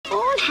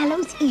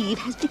Hallows Eve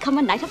has become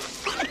a night of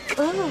frolic,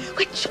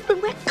 where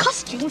children wear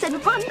costumes and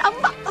run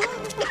amok.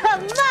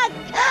 Amok!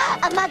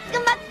 Amok,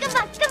 amok,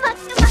 amok, amok,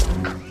 amok.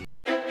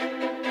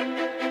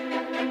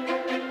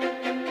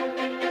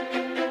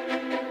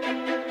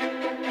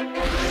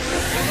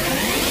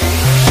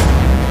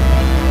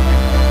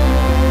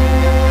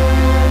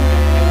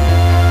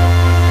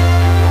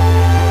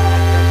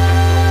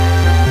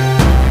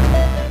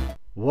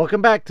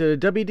 Welcome back to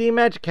WD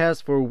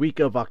Magiccast for week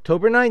of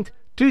October 9th,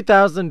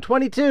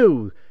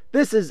 2022.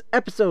 This is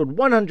episode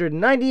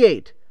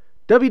 198.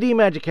 WD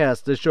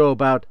Magiccast, the show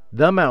about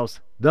the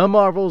mouse, the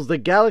Marvels, the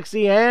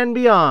galaxy, and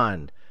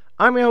beyond.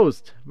 I'm your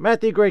host,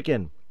 Matthew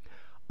Graken.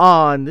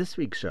 On this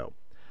week's show,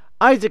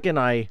 Isaac and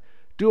I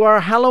do our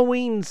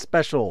Halloween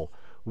special.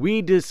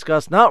 We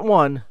discuss not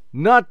one,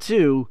 not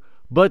two,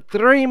 but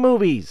three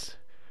movies.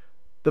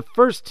 The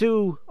first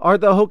two are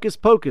the Hocus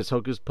Pocus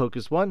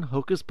 1,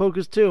 Hocus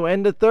Pocus 2,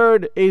 and the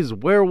third is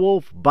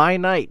Werewolf by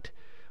Night,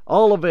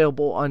 all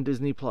available on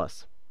Disney+.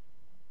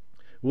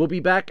 We'll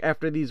be back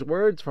after these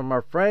words from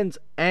our friends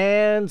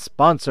and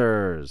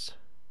sponsors.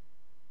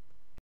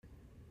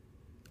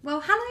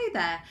 Well, hello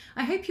there.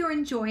 I hope you're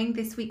enjoying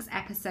this week's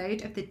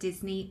episode of the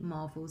Disney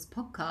Marvels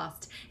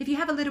podcast. If you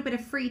have a little bit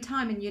of free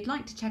time and you'd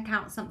like to check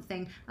out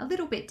something a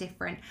little bit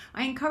different,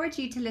 I encourage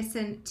you to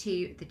listen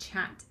to the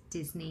Chat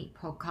Disney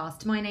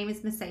podcast. My name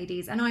is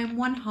Mercedes and I am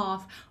one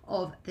half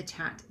of the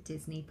Chat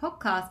Disney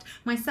podcast.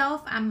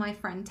 Myself and my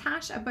friend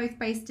Tash are both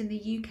based in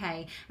the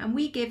UK and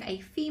we give a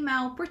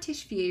female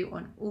British view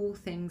on all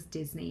things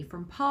Disney,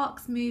 from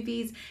parks,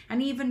 movies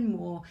and even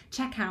more.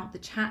 Check out the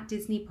Chat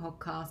Disney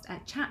podcast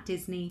at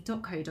chatdisney.co.uk.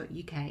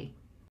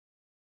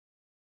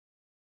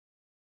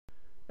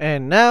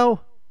 And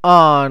now,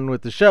 on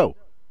with the show.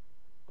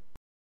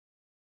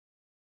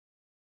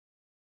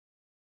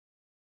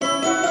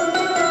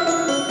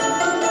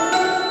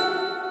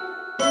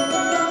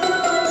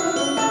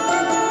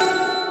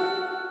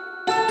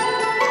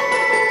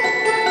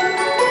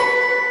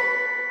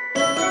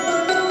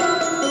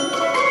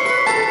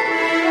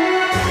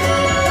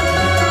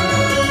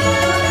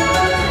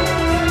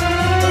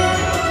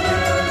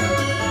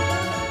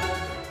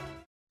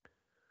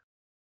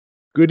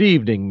 Good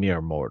evening,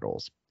 mere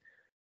mortals.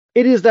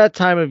 It is that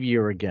time of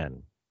year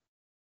again.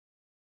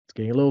 It's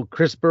getting a little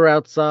crisper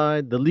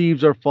outside, the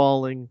leaves are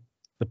falling,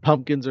 the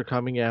pumpkins are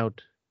coming out,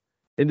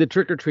 and the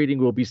trick-or-treating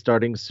will be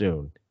starting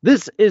soon.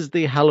 This is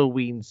the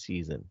Halloween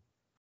season,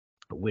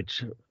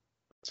 which,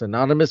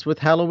 synonymous with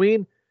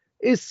Halloween,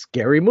 is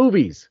scary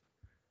movies,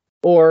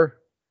 or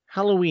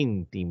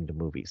Halloween-themed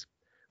movies.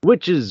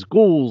 Witches,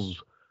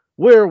 ghouls,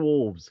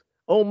 werewolves,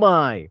 oh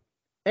my.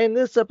 And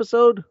this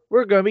episode,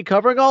 we're going to be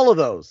covering all of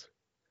those.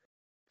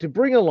 To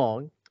bring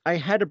along, I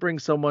had to bring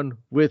someone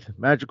with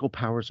magical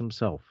powers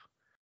himself.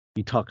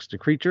 He talks to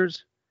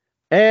creatures,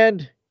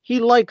 and he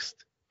likes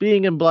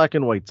being in black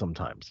and white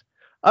sometimes.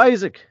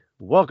 Isaac,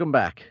 welcome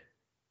back.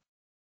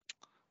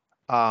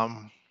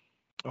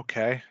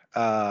 Okay.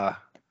 Well,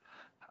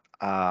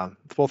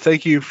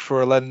 thank you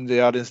for letting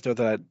the audience know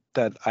that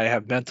I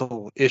have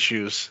mental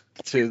issues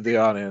to the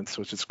audience,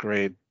 which is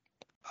great.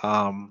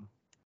 I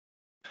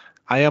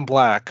am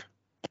black,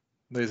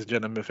 ladies and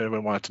gentlemen, if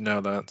anyone wanted to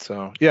know that.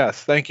 So,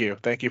 yes, thank you.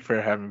 Thank you for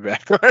having me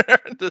back on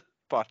the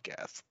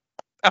podcast.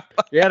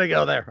 You had to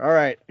go there. All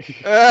right.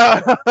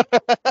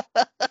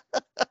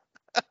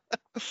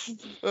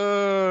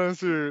 Oh,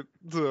 shoot.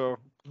 So,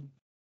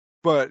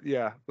 but,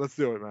 yeah, let's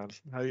do it, man.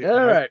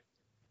 All right.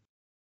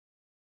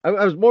 I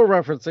was more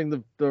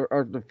referencing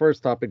the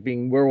first topic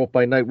being Werewolf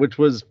by Night, which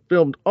was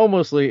filmed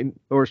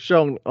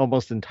shown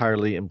almost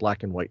entirely in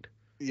black and white.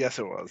 Yes,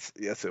 it was.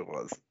 Yes, it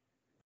was.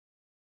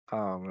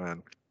 Oh,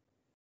 man.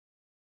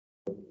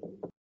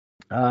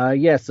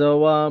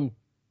 So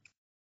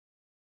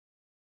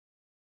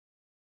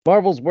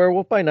Marvel's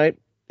Werewolf by Night,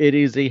 it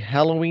is a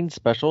Halloween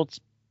special.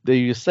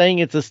 You're saying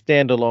it's a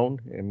standalone.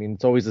 I mean,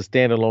 it's always a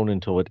standalone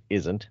until it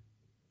isn't.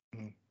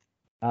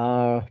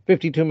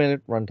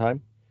 52-minute runtime.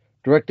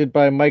 Directed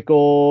by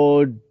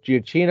Michael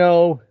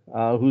Giacchino,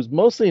 who's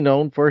mostly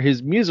known for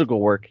his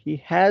musical work. He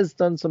has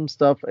done some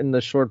stuff in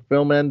the short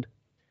film end,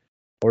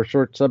 or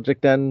short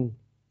subject end.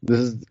 This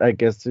is, I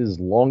guess, his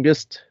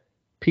longest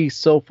piece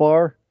so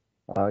far.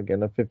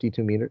 Again,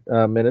 52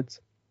 minutes.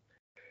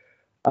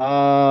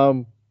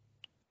 Got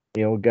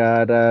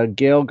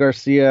Gail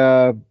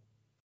Garcia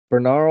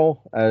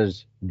Bernal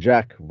as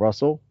Jack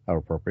Russell. How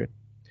appropriate.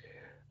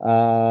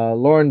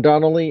 Lauren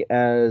Donnelly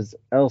as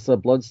Elsa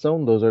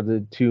Bloodstone. Those are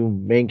the two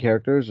main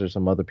characters. There's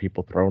some other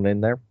people thrown in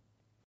there.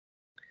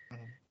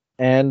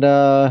 And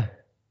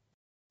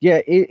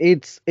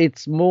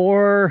it's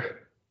more.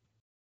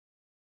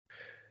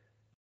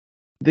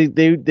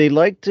 They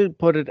like to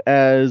put it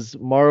as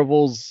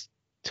Marvel's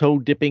toe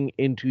dipping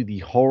into the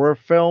horror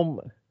film.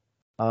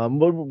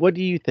 What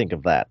do you think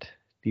of that?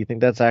 Do you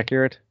think that's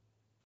accurate?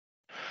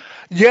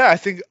 Yeah, I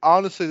think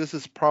honestly this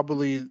is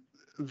probably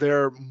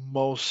their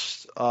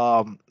most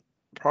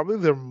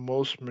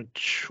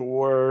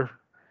mature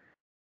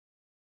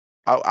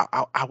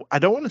I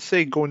don't want to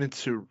say going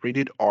into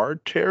rated R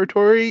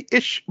territory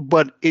ish,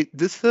 but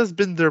this has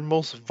been their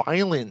most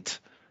violent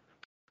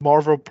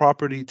Marvel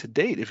property to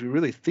date, if you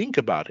really think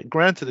about it.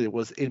 Granted, it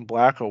was in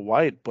black or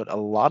white, but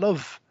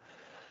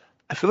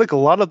I feel like a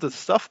lot of the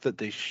stuff that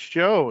they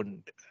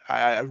showed,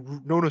 I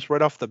noticed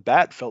right off the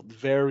bat, felt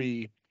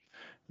very,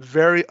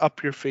 very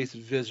up your face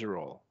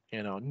visceral.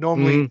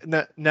 Normally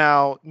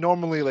Mm-hmm.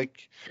 normally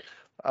like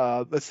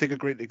let's take a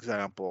great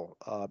example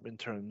in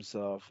terms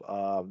of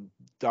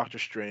Doctor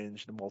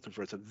Strange, the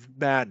Multiverse of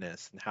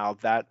Madness, and how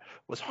that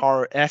was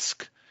horror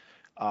esque.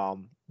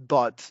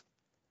 But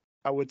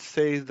I would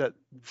say that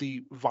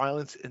the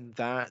violence in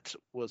that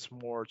was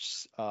more,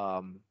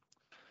 I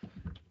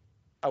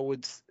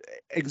would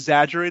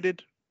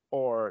exaggerated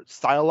or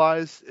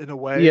stylized in a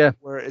way Yeah.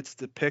 where it's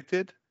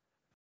depicted.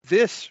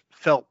 This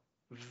felt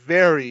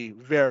very,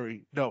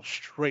 very no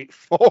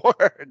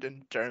straightforward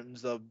in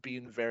terms of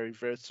being very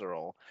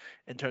visceral,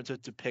 in terms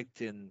of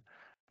depicting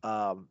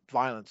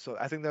violence. So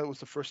I think that was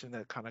the first thing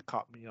that kind of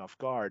caught me off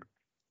guard.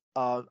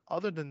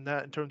 Other than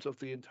that, in terms of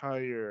the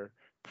entire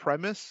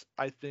premise,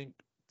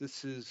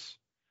 this is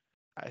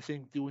I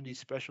think doing these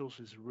specials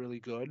is really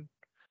good.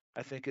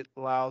 I think it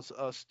allows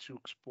us to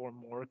explore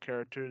more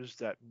characters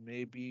that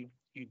maybe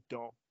you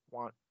don't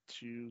want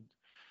to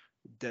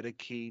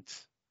dedicate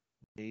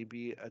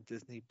maybe a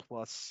Disney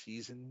Plus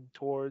season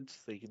towards,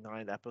 like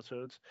 9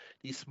 episodes.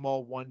 These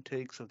small one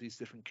takes of these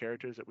different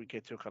characters that we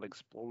get to kind of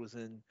explore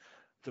within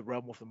the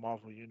realm of the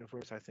Marvel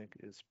universe, I think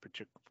is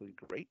particularly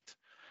great.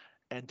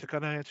 And to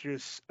kind of answer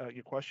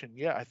your question,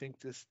 yeah, I think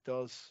this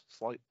does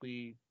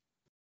slightly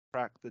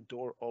crack the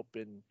door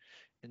open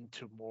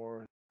into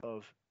more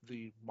of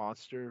the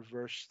monster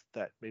verse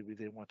that maybe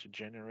they want to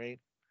generate.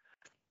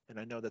 And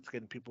I know that's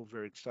getting people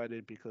very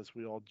excited because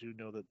we all do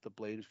know that the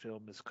Blade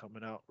film is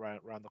coming out right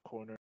around the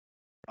corner.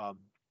 Um,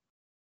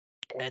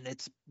 and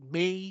it's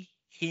may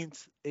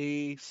hint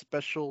a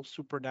special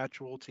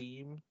supernatural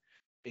team,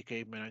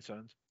 aka Midnight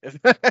Suns.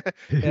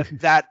 If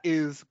that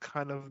is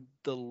kind of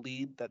the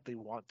lead that they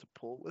want to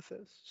pull with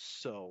this.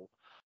 So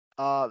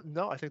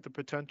no, I think the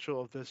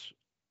potential of this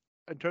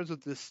in terms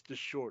of this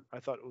short, I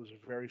thought it was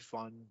very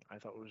fun. I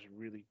thought it was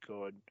really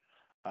good.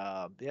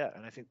 Yeah,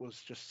 and I think it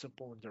was just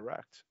simple and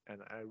direct,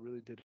 and I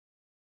really did.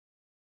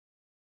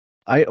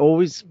 I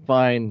always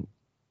find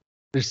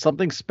there's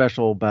something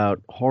special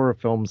about horror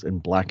films in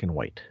black and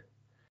white.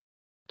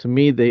 To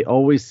me, they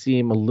always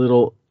seem a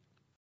little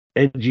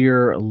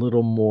edgier, a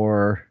little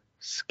more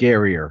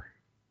scarier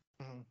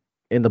Mhm.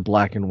 in the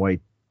black and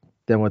white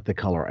than with the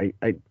color.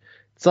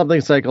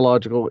 Something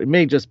psychological. It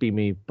may just be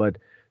me, but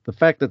the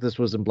fact that this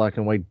was in black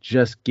and white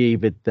just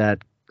gave it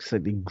that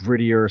slightly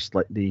grittier,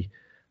 slightly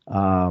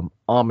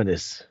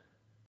ominous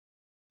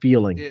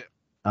feeling. Yeah,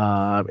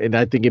 And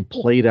I think it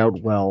played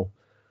out well.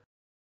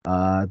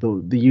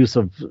 The use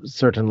of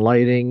certain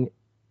lighting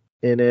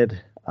in it.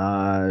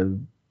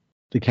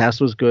 The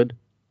cast was good.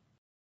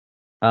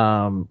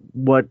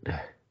 What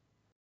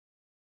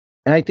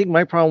and I think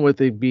my problem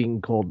with it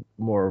being called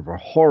more of a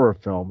horror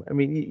film. I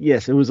mean,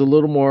 yes, it was a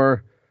little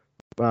more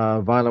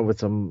violent with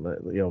some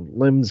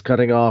limbs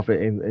cutting off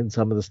and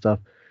some of the stuff,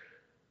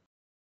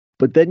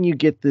 but then you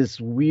get this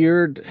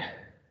weird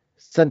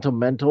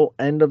sentimental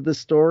end of the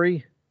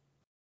story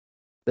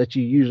that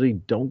you usually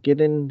don't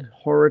get in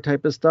horror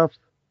type of stuff.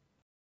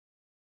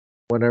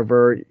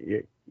 Whenever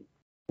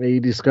you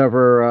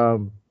discover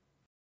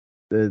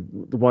the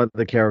one of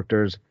the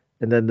characters,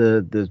 and then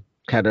the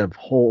kind of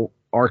whole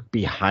arc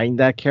behind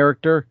that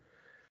character.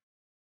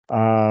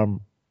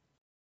 Um,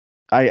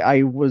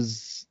 I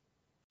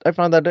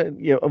found that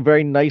a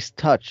very nice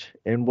touch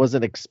and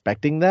wasn't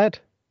expecting that.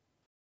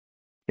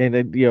 And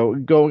it,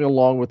 going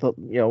along with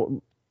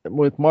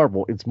with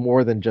Marvel, it's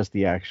more than just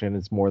the action.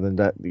 It's more than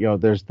that.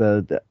 There's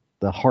the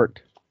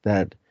heart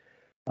that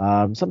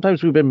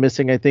sometimes we've been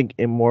missing. I think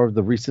in more of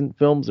the recent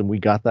films, and we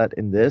got that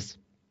in this.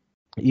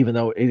 Even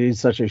though it is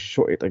such a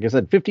short, like I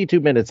said, 52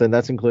 minutes, and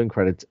that's including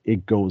credits,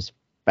 it goes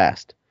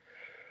fast.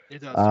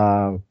 it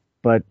does.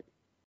 But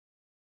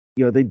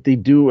they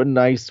do a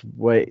nice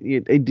way.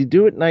 They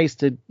do it nice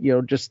to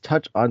just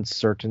touch on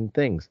certain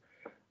things.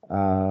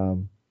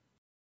 Um,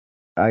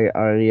 I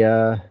I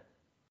uh,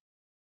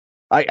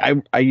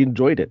 I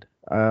enjoyed it.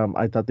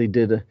 I thought they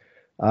did.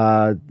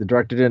 The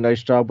director did a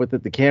nice job with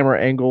it. The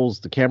camera angles,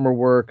 the camera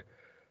work.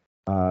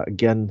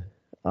 Again,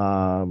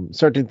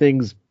 certain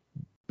things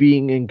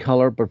being in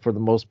color, but for the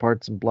most part,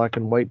 it's in black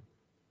and white.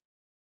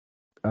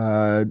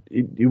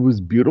 It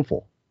was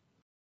beautiful.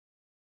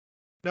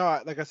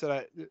 No, like I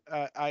said,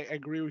 I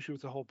agree with you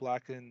with the whole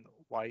black and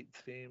white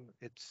theme.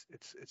 It's.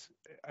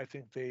 I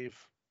think they've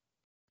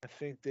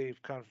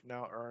kind of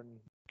now earned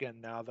again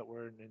now that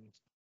we're in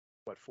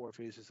what 4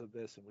 phases of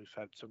this, and we've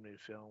had so many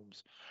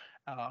films.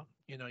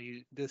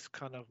 You this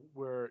kind of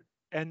where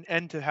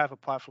and to have a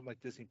platform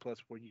like Disney Plus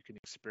where you can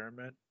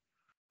experiment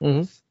Hmm.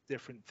 with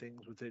different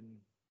things within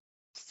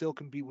still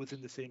can be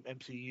within the same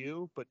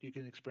MCU, but you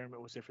can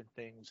experiment with different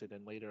things and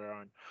then later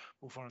on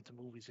move on to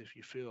movies if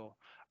you feel.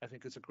 I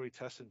think it's a great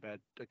testing bed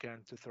again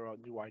to throw out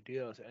new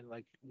ideas and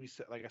like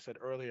I said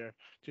earlier,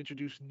 to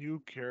introduce new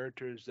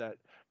characters that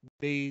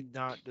may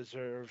not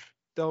deserve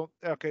don't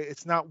okay,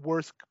 it's not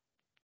worth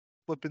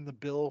flipping the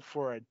bill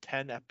for a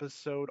 10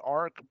 episode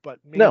arc, but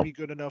No, maybe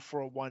good enough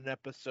for a one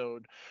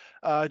episode,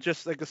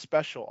 just like a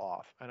special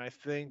off. And I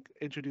think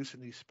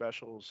introducing these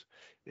specials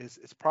is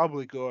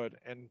probably good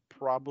and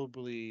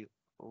probably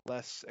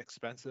less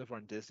expensive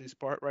on Disney's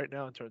part right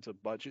now in terms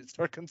of budgets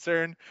are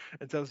concerned,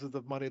 in terms of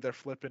the money they're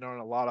flipping on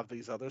a lot of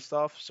these other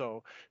stuff.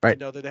 So to right.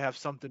 know that they have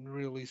something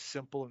really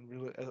simple and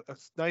really a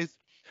nice,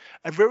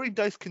 a very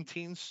nice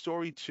contained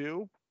story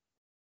too,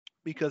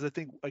 because I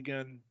think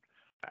again,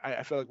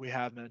 I feel like we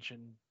have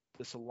mentioned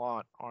this a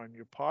lot on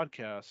your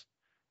podcast,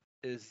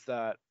 is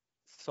that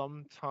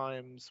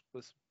sometimes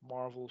with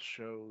Marvel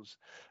shows,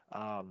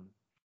 um,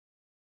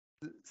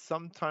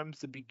 sometimes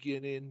the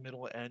beginning,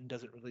 middle, end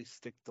doesn't really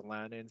stick the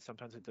landing.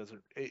 Sometimes it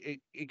doesn't.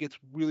 It gets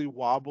really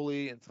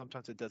wobbly, and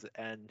sometimes it doesn't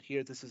end.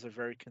 Here, this is a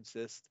very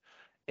consist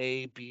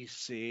A, B,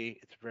 C.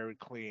 It's very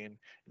clean,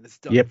 and it's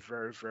done Yep.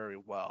 very, very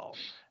well.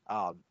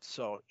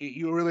 So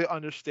you really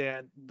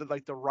understand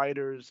like the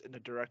writers and the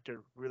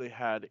director really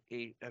had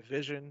a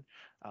vision.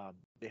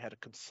 They had a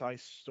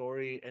concise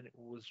story, and it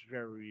was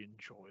very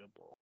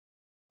enjoyable.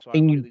 So I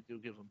And really do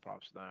give them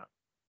props to that.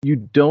 you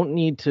don't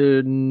need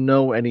to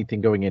know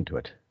anything going into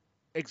it.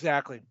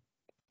 Exactly.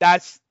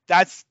 That's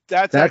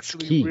That's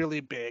actually key.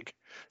 really big,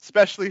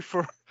 especially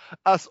for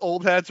us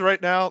old heads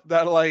right now.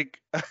 That like,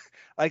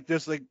 like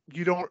there's like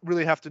you don't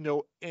really have to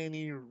know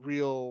any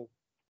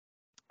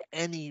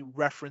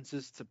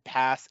references to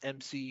past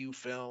MCU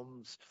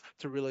films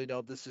to really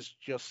know this is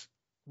just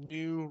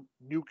new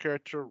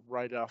character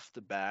right off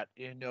the bat.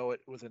 You know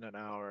it within an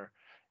hour,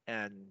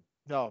 and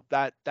no,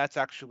 that's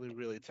actually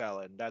really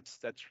telling. That's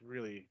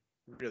really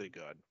really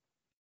good.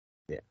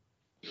 Yeah.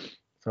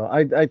 So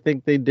I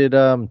think they did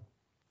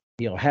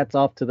hats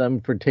off to them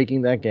for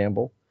taking that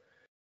gamble.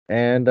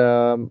 And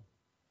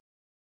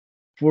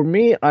for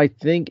me, I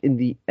think in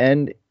the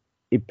end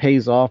it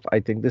pays off. I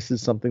think this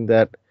is something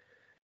that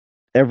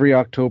every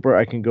October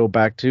I can go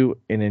back to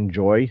and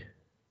enjoy.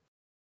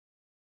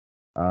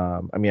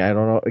 I mean, I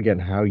don't know again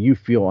how you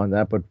feel on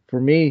that, but for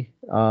me,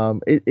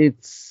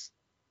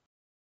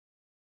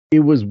 it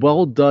was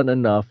well done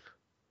enough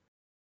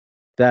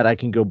that I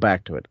can go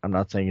back to it. I'm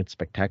not saying it's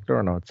spectacular.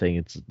 I'm not saying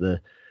it's the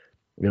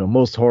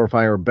most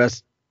horrifying or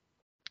best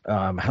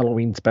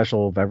Halloween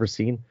special I've ever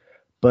seen,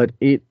 but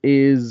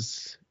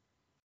it's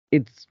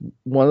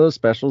one of those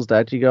specials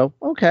that you go,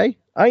 okay,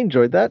 I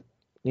enjoyed that.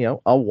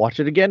 I'll watch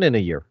it again in a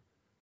year.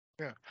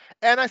 Yeah.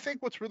 And I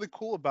think what's really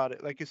cool about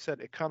it, like you said,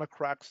 it kind of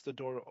cracks the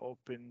door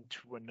open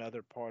to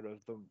another part of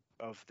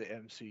the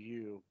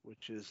MCU,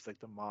 which is like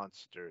the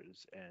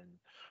monsters. And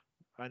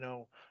I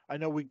know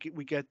we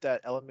get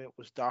that element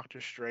with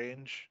Doctor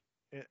Strange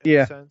in a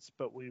Yeah, sense,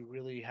 but we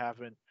really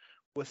haven't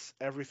with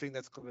everything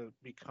that's going to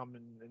be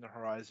coming in the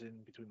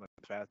horizon between like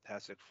the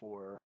Fantastic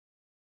Four,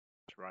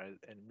 right,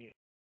 and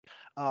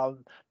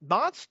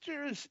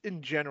monsters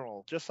in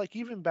general, just like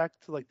even back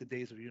to like the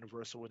days of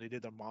Universal when they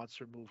did the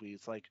monster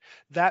movies, like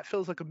that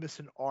feels like a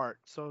missing art.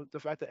 So the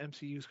fact that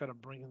MCU is kind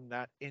of bringing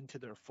that into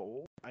their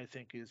fold, I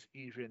think is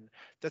even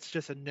that's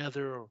just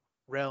another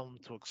realm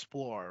to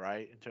explore,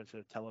 right, in terms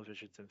of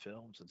televisions and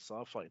films and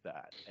stuff like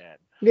that, and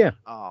yeah.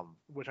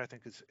 which I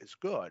think is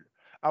good.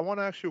 I want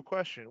to ask you a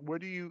question. Where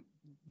do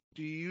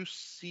you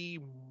see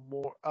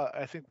more?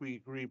 I think we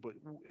agree, but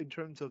in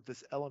terms of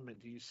this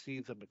element, do you see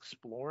them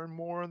exploring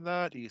more on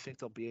that? Do you think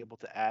they'll be able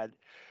to add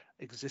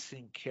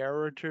existing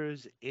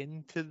characters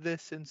into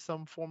this in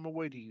some form or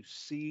way? Do you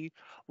see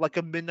like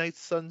a Midnight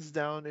Suns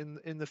down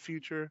in the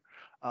future,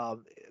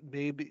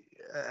 maybe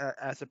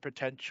as a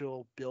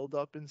potential build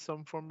up in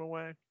some form or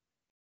way?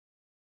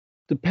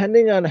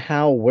 Depending on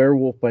how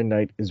Werewolf by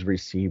Night is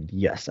received,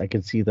 yes, I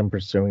can see them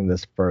pursuing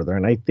this further.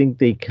 And I think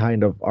they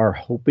kind of are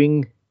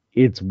hoping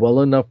it's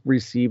well enough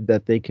received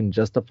that they can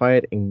justify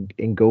it and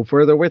go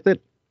further with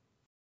it.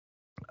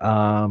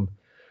 Um,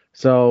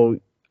 so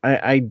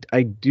I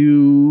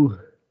do,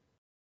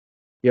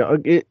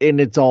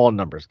 and it's all a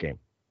numbers game.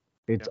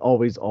 It's Yeah.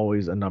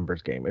 always a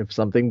numbers game. If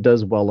something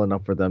does well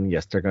enough for them,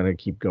 yes, they're going to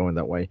keep going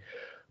that way.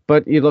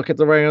 But you look at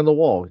the writing on the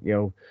wall,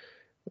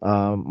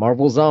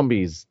 Marvel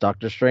Zombies,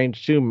 Doctor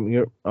Strange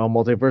 2,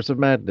 Multiverse of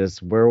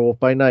Madness, Werewolf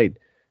by Night,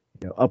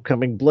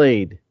 upcoming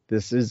Blade.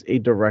 This is a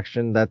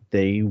direction that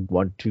they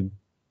want to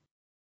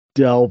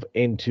delve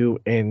into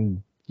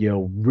and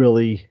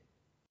really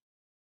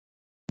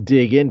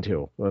dig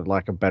into, for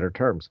lack of better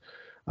terms.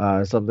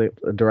 Something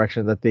a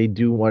direction that they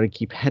do want to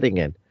keep heading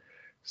in.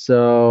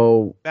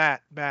 So,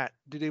 Matt,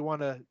 do they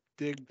want to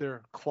dig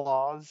their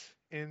claws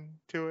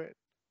into it?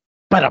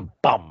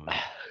 bum.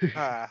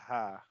 Ha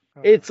ha.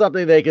 It's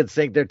something they can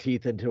sink their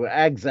teeth into.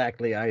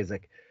 Exactly,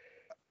 Isaac.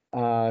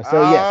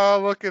 So yes, Oh,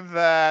 look at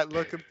that.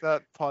 Look at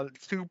that pun.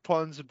 Two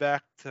puns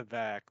back to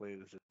back,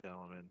 ladies and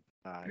gentlemen.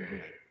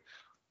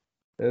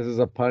 this is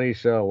a punny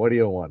show. What do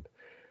you want?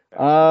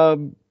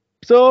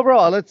 So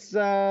overall, let's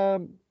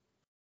out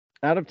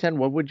of 10,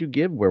 what would you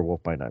give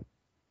Werewolf by Night?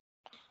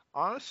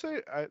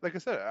 Honestly, like I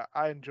said,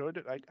 I enjoyed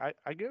it.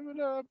 I give it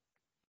a,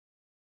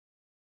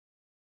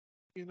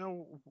 you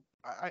know,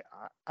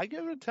 I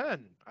give it a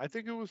 10. I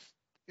think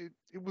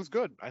it was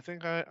good. I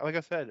think like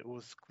I said, it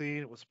was clean,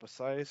 it was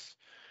precise,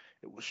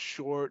 it was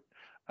short,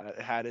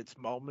 it had its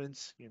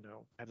moments,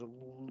 had a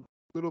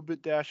little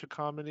bit dash of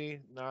comedy,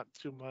 not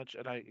too much.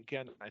 And I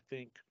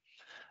think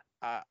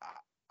I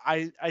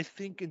I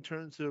think in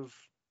terms of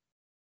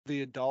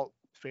the adult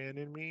fan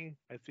in me,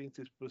 I think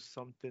this was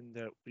something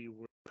that we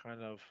were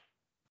kind of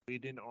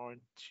waiting on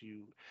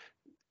to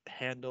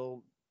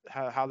handle,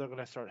 how they're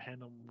gonna start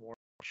handling more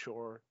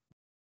mature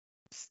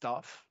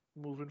stuff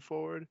moving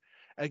forward.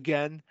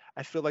 Again,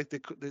 I feel like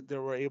they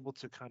were able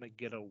to kind of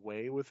get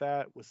away with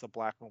that with the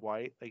black and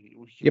white. Like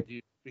we can Yep. do,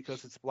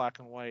 because it's black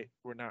and white.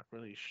 We're not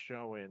really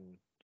showing,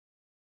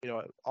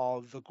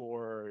 all the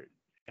gore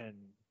and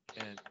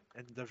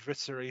and the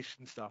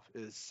visceration stuff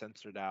is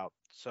censored out.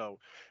 So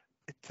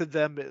to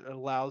them, it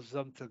allows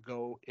them to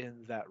go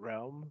in that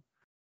realm.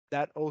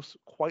 That also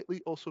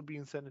quietly also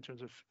being said in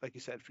terms of, like you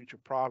said, future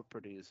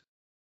properties.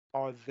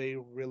 Are they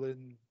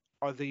willing?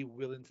 Are they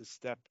willing to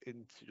step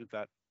into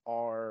that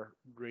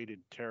R-rated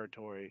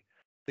territory?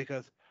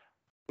 Because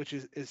which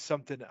is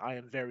something I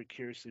am very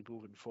curiously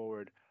moving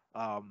forward.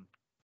 Um,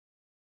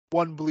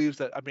 One believes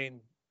that, I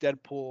mean,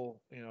 Deadpool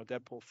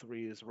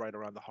 3 is right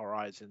around the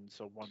horizon,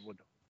 so one would,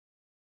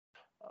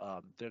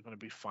 they're going to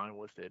be fine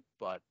with it.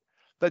 But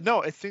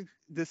no, I think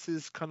this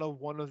is kind of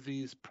one of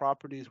these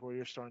properties where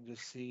you're starting to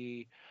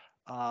see,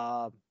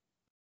 um,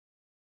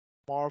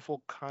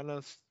 Marvel kind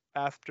of,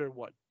 after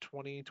what,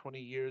 20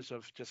 years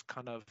of just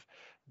kind of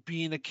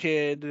being a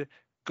kid,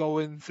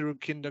 going through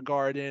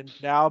kindergarten,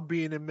 now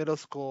being in middle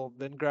school,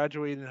 then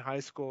graduating in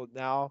high school,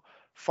 now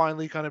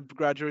finally kind of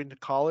graduating to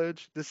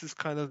college. This is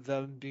kind of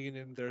them being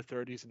in their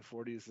 30s and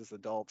 40s as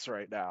adults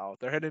right now.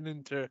 They're heading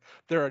into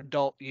their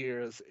adult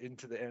years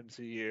into the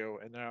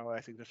MCU, and now I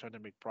think they're trying to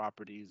make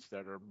properties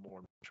that are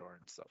more mature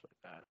and stuff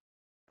like that.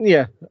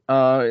 Yeah.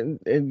 And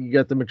you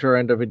got the mature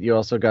end of it. You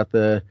also got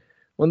the,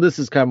 well, this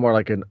is kind of more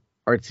like an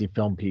artsy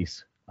film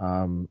piece,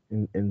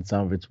 in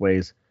some of its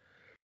ways.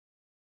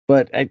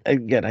 But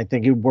again, I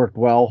think it worked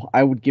well.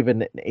 I would give it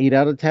an 8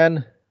 out of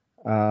 10.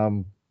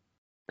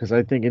 Because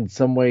I think in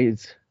some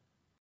ways,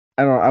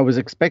 I don't know, I was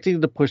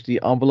expecting to push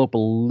the envelope a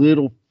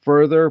little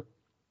further,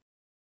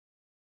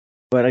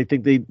 but I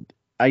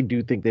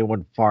do think they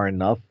went far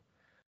enough,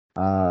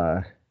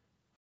 uh,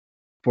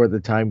 for the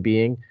time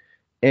being.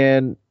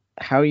 And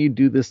how you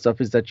do this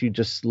stuff is that you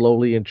just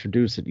slowly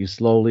introduce it. You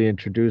slowly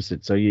introduce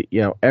it. So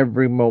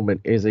every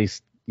moment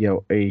is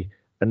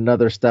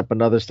another step,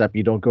 another step.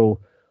 You don't go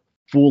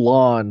full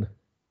on,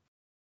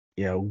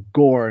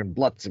 gore and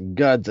bloods and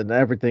guts and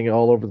everything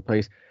all over the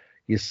place.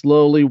 You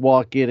slowly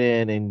walk it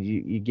in, and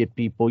you get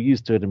people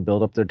used to it and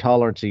build up their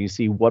tolerance. So you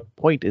see what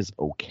point is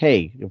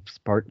okay. If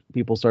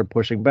people start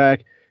pushing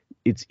back,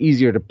 it's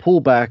easier to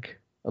pull back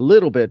a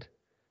little bit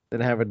than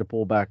having to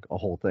pull back a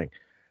whole thing.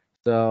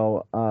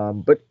 So,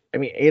 but I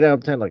mean, 8 out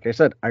of 10. Like I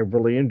said, I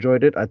really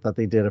enjoyed it. I thought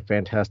they did a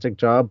fantastic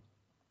job.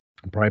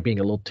 I'm probably being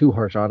a little too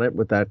harsh on it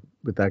with that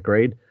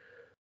grade.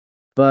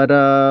 But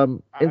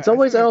in some I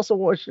ways, think I also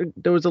wish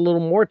there was a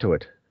little more to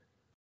it.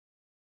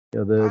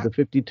 The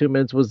 52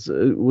 minutes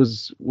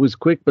was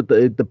quick, but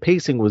the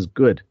pacing was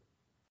good.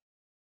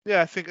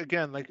 Yeah, I think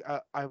again, like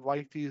I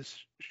like these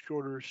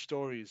shorter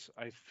stories.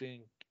 I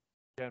think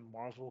again,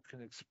 Marvel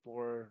can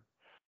explore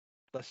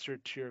lesser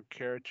tier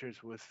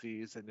characters with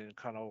these, and then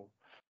kind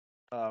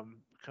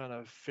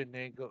of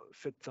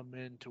fit them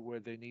into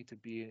where they need to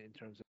be in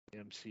terms of the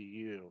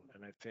MCU.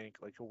 And I think,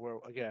 like, where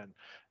again,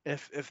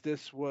 if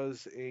this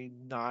was a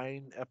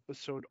 9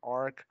 episode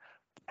arc,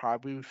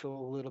 probably would feel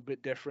a little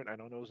bit different. I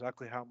don't know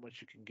exactly how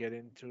much you can get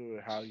into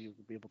or how you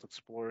would be able to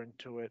explore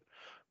into it.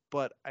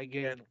 But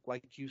again,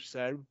 like you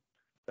said,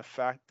 the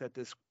fact that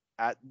this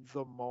at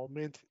the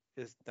moment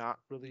is not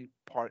really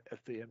part of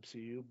the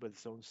MCU, but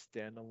its own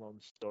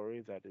standalone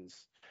story that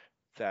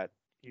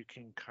you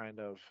can kind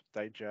of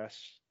digest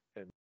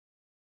and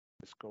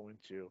just go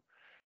into.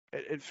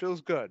 It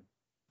feels good.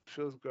 It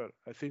feels good.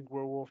 I think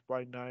Werewolf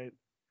by Night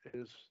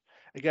is,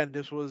 again,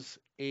 this was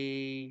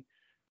a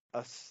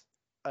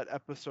an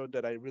episode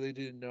that I really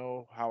didn't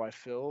know how I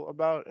feel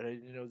about, and I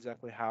didn't know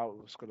exactly how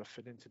it was going to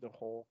fit into the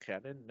whole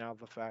canon. Now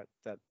the fact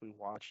that we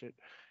watched it,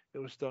 it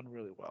was done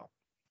really well.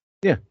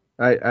 Yeah,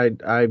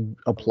 I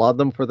applaud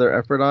them for their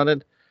effort on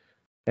it,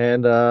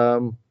 and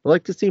I'd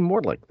like to see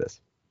more like this.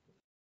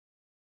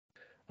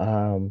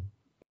 Um,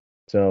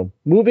 so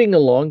moving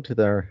along to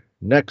their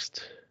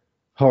next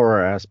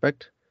horror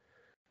aspect,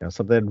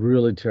 something that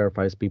really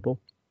terrifies people.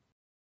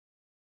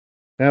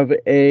 I have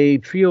a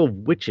trio of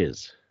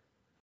witches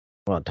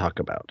I want to talk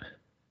about.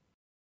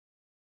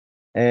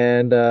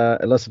 And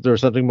unless if there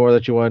was something more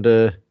that you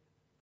wanted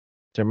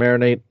to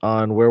marinate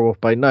on Werewolf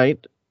by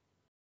Night.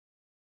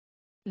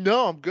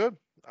 No, I'm good.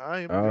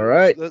 I am All good.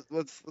 right.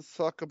 Let's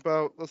talk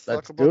about Let's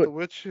the do it.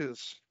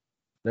 witches.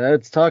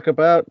 Let's talk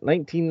about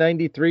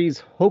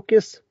 1993's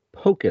Hocus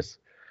Pocus.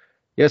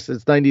 Yes,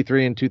 it's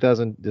 93 and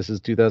 2000. This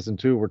is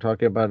 2002. We're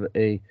talking about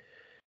a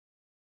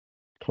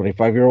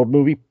 25-year-old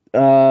movie.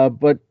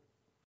 But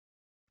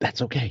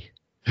that's okay.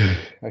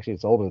 Actually,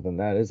 it's older than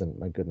that, isn't it?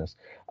 My goodness.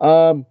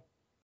 But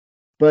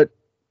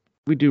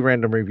we do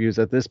random reviews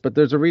at this, but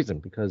there's a reason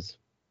because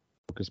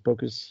Hocus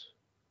Pocus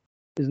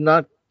is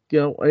not,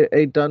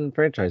 a done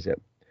franchise yet.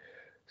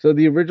 So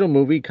the original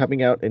movie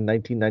coming out in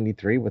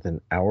 1993 with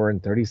an hour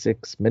and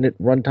 36-minute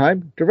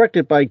runtime,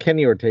 directed by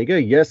Kenny Ortega.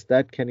 Yes,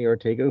 that Kenny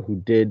Ortega who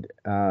did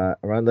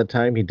around that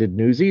time he did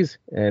Newsies,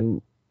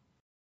 and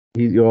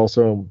he's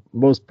also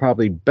most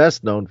probably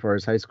best known for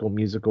his High School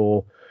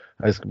Musical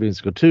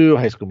 2,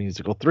 High School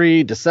Musical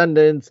 3,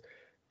 Descendants,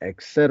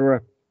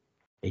 etc.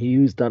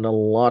 He's done a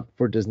lot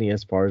for Disney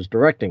as far as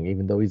directing,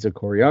 even though he's a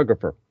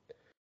choreographer.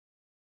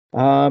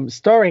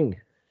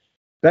 Starring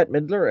Bette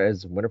Midler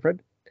as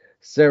Winifred,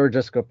 Sarah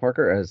Jessica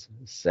Parker as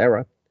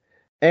Sarah,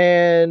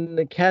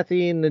 and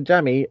Kathy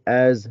Najimy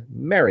as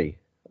Mary,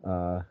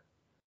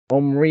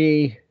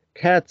 Omri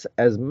Katz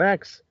as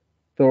Max,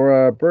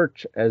 Thora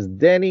Birch as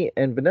Danny,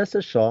 and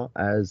Vanessa Shaw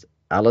as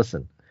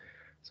Allison.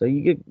 So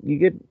you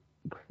get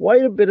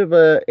quite a bit of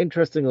a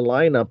interesting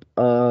lineup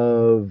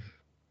of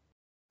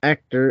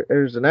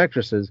actors and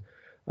actresses.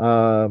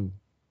 There's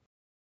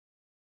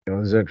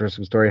an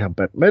interesting story how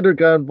Bette Midler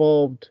got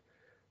involved,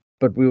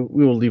 but we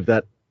will leave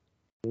that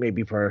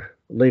maybe for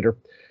later.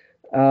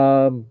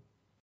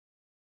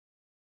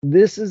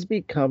 This has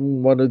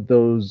become one of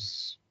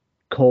those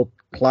cult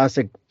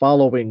classic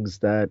followings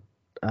that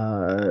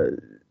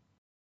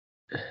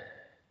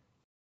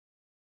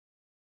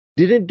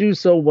didn't do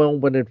so well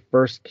when it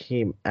first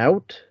came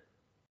out,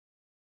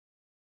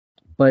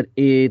 but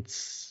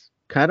it's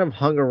kind of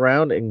hung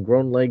around and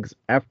grown legs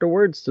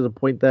afterwards to the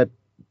point that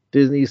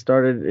Disney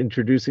started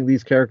introducing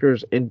these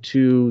characters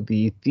into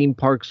the theme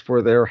parks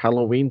for their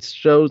Halloween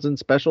shows and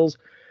specials,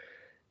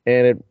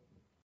 and it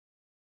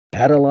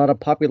had a lot of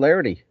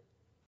popularity.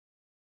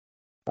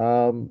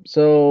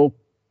 So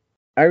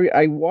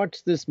I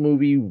watched this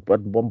movie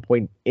at one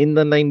point in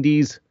the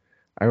 90s.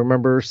 I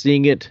remember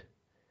seeing it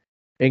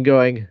and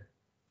going,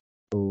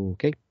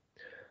 okay.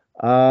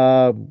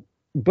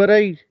 But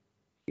I,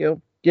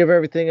 give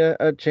everything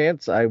a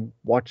chance. I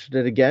watched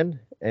it again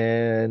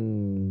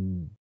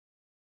and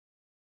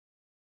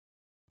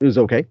it was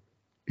okay.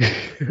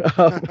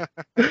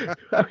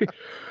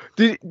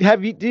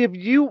 Have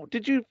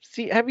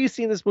you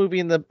seen this movie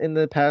in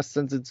the past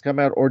since it's come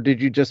out, or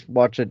did you just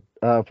watch it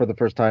for the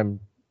first time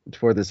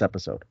for this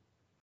episode?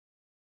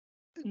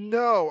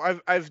 No,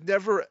 I've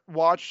never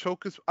watched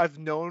Hocus. I've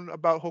known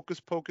about Hocus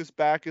Pocus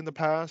back in the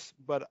past,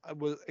 but it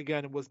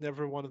was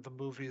never one of the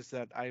movies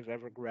that I've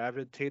ever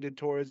gravitated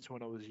towards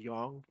when I was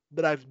young.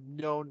 But I've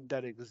known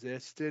that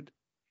existed.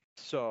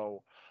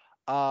 So,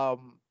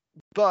 um,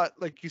 but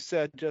like you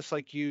said, just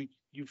like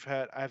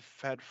I've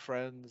had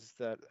friends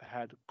that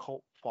had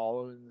cult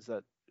followings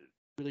that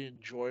really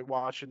enjoy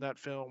watching that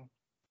film.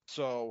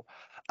 So,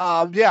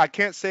 yeah, I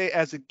can't say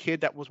as a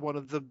kid that was one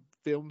of the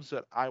films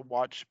that I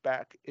watched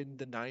back in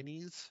the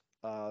 90s.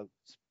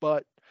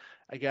 But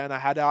again, I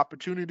had the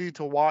opportunity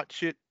to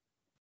watch it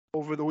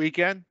over the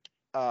weekend.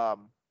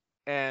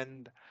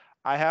 And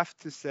I have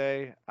to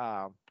say,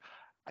 I'm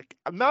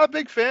not a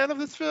big fan of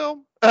this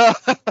film.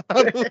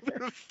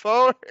 Moving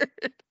forward.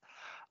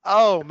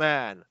 Oh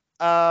man.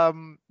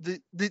 The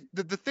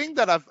thing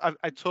that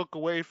I took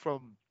away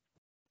from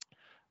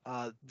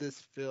this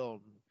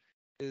film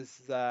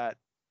is that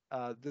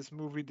this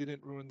movie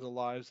didn't ruin the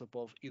lives of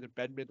both either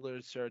Bette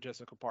Midler, Sarah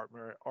Jessica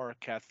Parker, or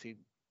Kathy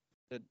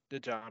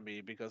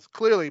Najimy, because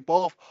clearly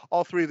all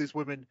three of these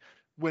women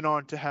went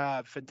on to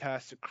have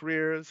fantastic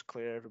careers.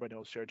 Clearly, everybody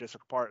knows Sarah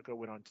Jessica Parker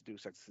went on to do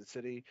Sex and the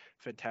City,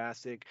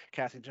 fantastic.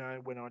 Kathy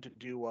Najimy went on to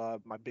do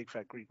My Big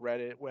Fat Greek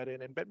Wedding,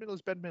 and Bette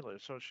Midler's Bette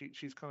Midler, so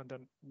she's kind of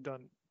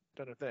done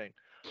her thing.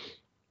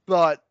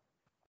 But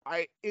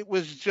I it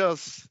was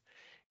just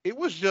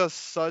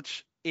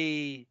such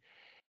a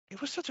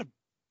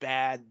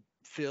bad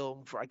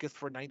film for, I guess,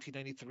 for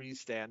 1993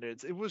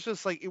 standards. It was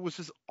just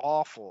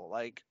awful.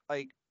 Like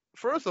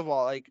first of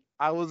all, like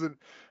I,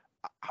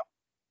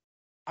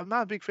 I'm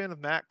not a big fan of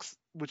Max,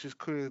 which is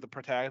clearly the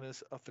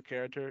protagonist of the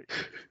character.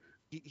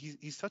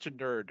 He's such a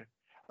nerd.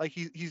 Like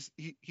he's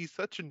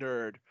such a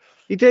nerd.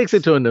 He takes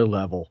it to a new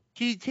level.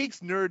 He takes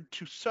nerd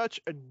to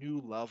such a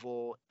new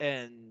level,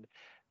 and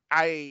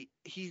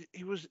he's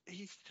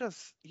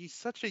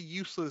such a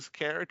useless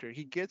character.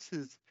 He gets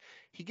his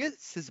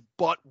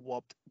butt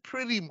whooped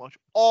pretty much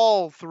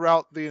all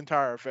throughout the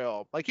entire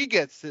film. Like he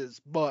gets his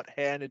butt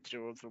handed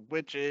to him from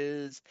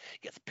witches, he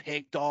gets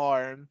picked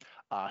on,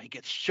 he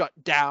gets shut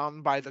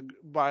down by the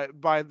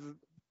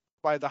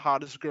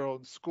hottest girl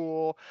in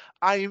school.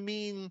 I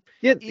mean,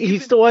 Yet he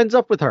still ends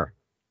up with her.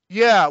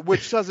 yeah,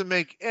 which doesn't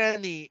make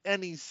any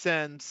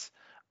sense.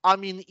 I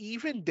mean,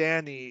 even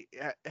Danny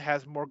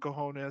has more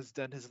cojones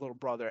than his little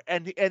brother,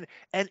 and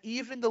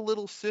even the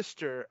little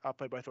sister,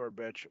 played by Thora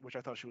Birch, which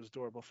I thought she was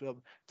adorable,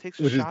 film takes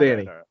a Which is shot at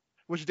Danny. her,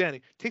 which is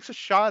Danny, takes a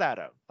shot at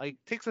him, like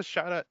takes a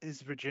shot at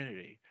his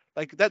virginity.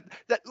 Like that.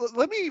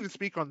 Let me even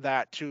speak on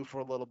that too for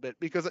a little bit,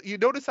 because you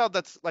notice how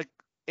that's like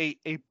a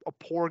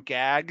poor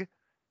gag.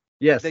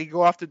 Yes. They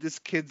go after this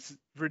kid's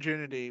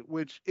virginity,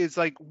 which is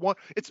like one.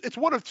 It's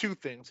one of two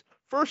things.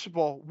 First of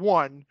all,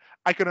 one,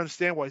 I can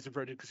understand why he's a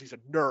virgin because he's a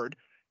nerd,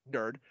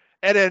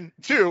 and then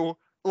two,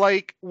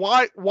 like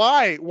why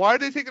are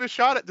they taking a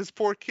shot at this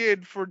poor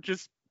kid for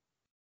just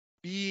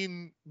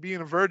being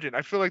a virgin?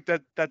 I feel like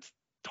that's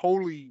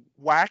totally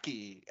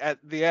wacky at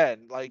the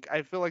end. Like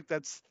I feel like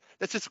that's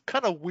just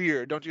kind of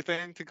weird, don't you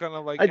think? To kind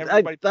of like I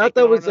everybody thought picking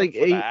that on was him like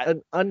for that.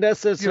 an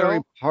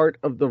unnecessary part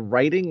of the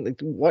writing. Like,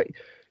 what?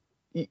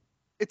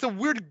 It's a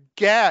weird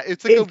gag.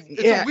 It's like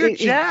a weird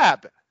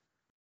jab.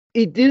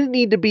 It didn't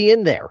need to be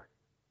in there.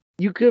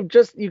 You could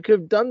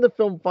have done the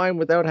film fine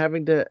without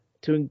having to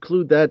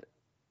include that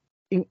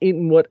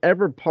in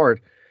whatever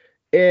part.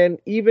 And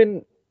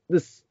even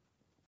this,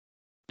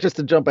 just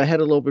to jump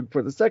ahead a little bit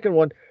for the second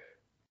one,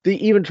 they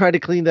even tried to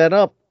clean that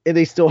up and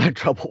they still had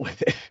trouble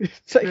with it.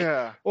 It's like,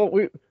 Yeah. well,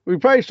 we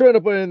probably shouldn't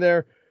have put it in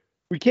there.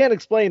 We can't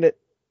explain it,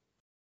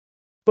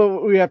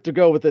 but we have to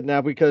go with it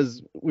now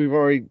because we've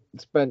already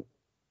spent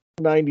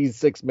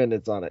 96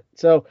 minutes on it.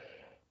 So,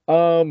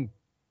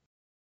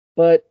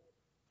 but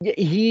yeah,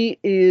 he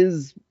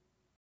is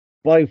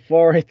by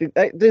far, I think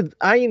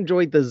I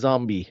enjoyed the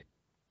zombie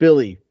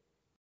Billy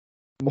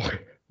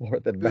more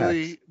than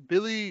Max.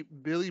 Billy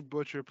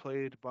Butcher,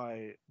 played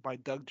by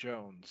Doug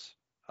Jones.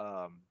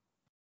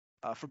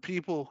 For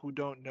people who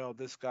don't know,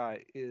 this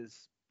guy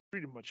is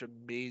pretty much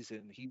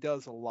amazing. He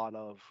does a lot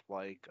of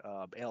like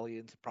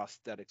aliens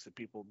prosthetics, that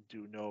people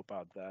do know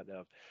about that.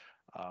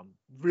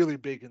 Really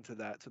big into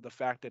that. So the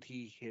fact that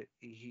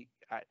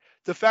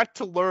the fact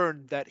to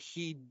learn that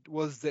he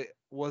was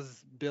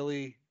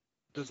Billy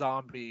the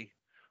Zombie,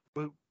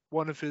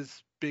 one of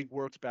his big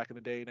works back in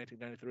the day,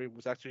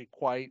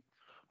 1993,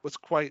 was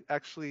quite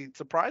actually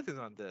surprising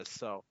on this.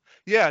 So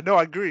yeah, no,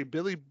 I agree.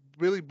 Billy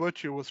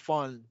Butcher was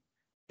fun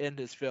in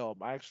this film.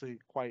 I actually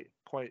quite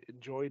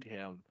enjoyed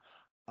him.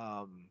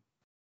 Um,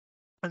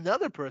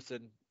 Another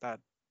person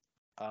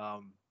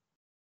um,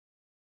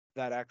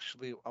 that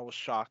actually I was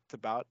shocked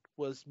about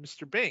was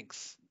Mr.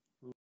 Banks,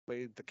 who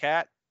played the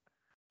cat.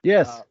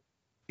 Yes. Uh,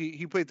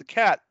 he played the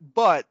cat,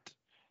 but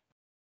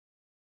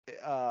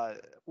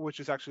which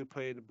is actually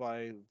played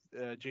by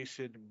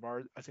Jason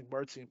I think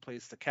Martin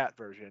plays the cat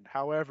version.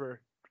 However,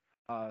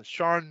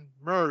 Sean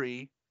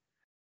Murray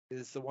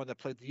is the one that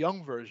played the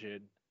young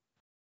version.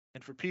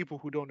 And for people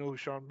who don't know who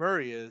Sean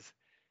Murray is,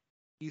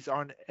 he's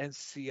on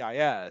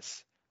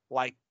NCIS.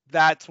 Like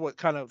that's what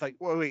kind of like,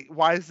 wait,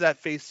 why is that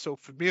face so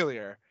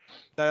familiar?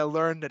 That I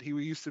learned that he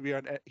used to be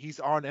he's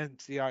on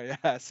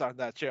NCIS on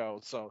that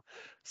show. So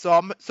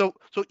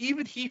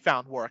even he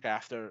found work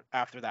after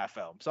that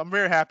film. So I'm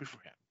very happy for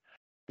him.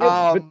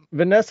 Yeah,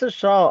 Vanessa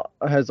Shaw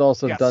has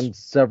also Yes. done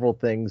several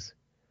things.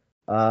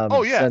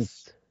 Oh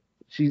yes.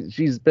 Since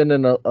she's been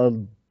in a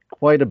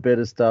quite a bit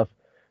of stuff.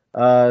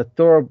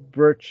 Thora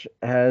Birch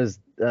has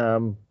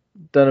done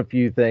a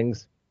few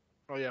things.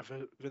 Oh yeah,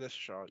 Vanessa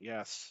Shaw.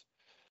 Yes.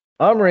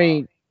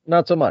 Omri,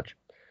 not so much.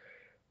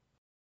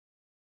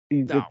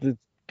 No. It's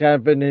kind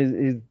of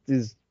been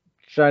his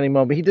shining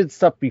moment. He did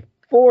stuff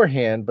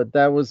beforehand, but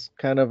that was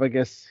kind of, I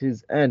guess,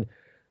 his end.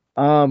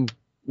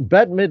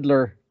 Bette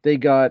Midler, they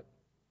got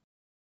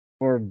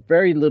for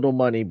very little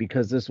money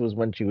because this was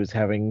when she was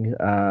having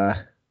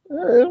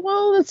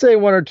well, let's say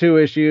one or two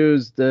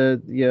issues.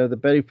 The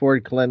Betty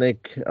Ford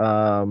Clinic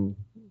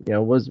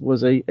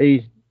was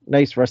a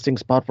nice resting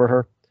spot for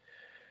her.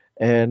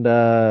 And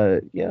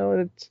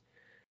it's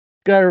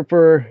got her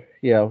for,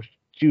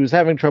 she was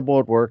having trouble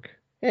at work.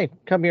 Hey,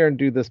 come here and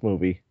do this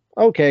movie.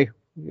 Okay,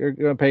 you're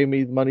gonna pay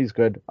me, the money's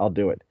good, I'll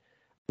do it.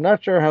 I'm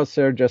not sure how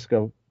Sarah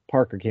Jessica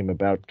Parker came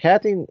about.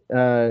 Kathy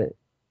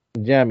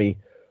Jamie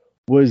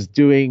was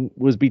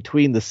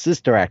between the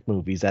Sister Act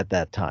movies at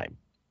that time.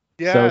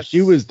 Yes. So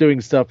she was doing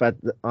stuff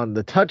on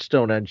the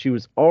Touchstone end. She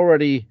was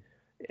already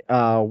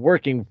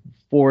working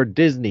for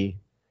Disney.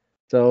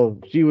 So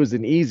she was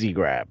an easy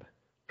grab,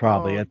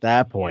 probably at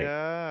that point.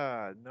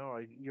 Yeah, no,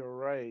 you're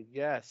right.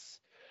 Yes.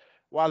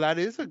 Wow, that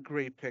is a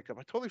great pickup.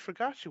 I totally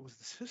forgot she was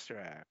the Sister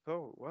Act.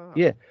 Oh, wow.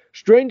 Yeah.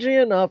 Strangely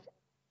enough,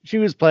 she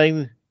was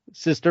playing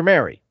Sister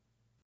Mary.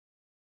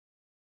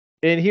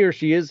 And here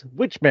she is,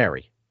 Witch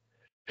Mary.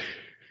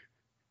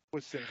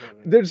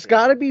 There's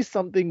got to be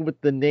something with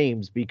the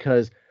names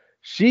because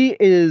she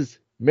is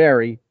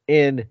Mary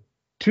in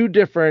two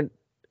different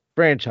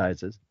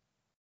franchises.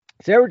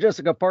 Sarah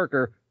Jessica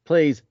Parker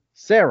plays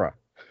Sarah.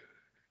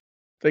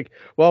 Like,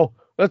 well,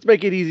 let's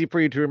make it easy for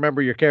you to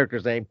remember your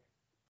character's name.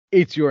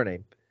 It's your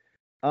name.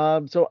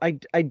 So I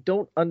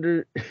don't I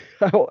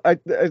want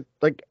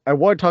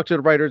to talk to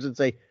the writers and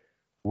say,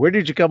 where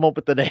did you come up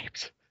with the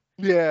names?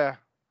 Yeah.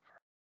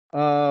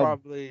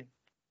 Probably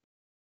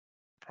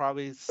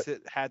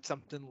had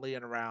something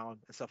laying around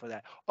and stuff like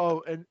that.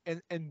 Oh, and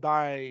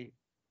I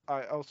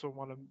also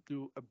want to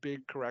do a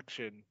big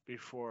correction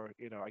before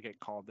I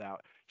get called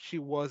out. She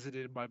wasn't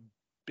in my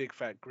big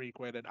fat Greek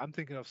wedding. I'm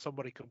thinking of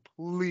somebody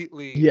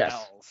completely Yes.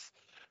 else.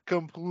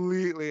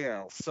 Completely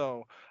else.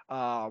 So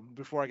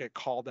before I get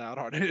called out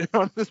on it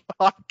on this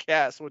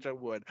podcast, which I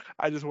would,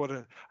 I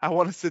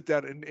want to sit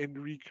down and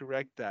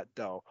recorrect that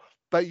though.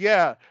 But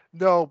yeah,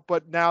 no,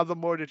 but now the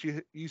more that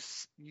you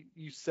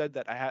said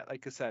that, I had,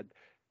 like I said,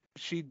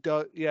 she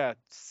does, yeah,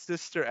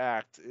 Sister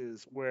Act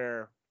is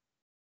where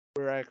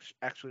I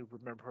actually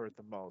remember her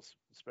the most,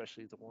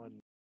 especially the one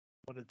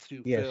and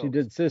two Yeah, she films.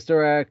 did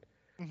Sister Act.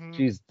 Hmm.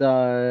 She's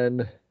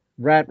done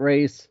Rat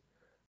Race.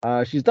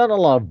 She's done a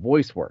lot of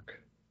voice work.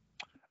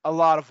 A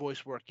lot of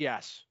voice work,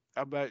 yes.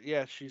 But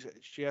yeah,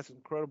 she has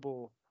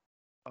incredible.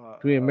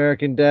 Between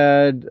American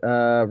Dad,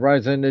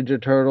 Rise of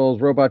Ninja Turtles,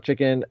 Robot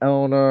Chicken,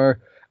 Elena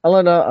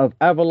of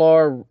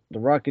Avalar, The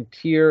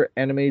Rocketeer,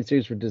 animated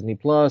series for Disney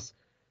Plus,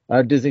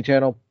 Disney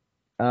Channel,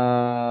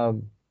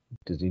 um,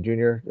 Disney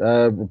Junior,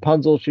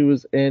 Rapunzel. She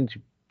was in.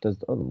 She does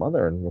the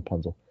mother in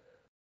Rapunzel.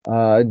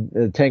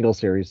 The Tangle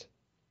series.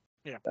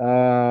 Yeah.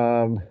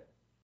 BoJack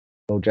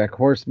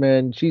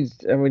Horseman.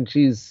 I mean,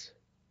 she's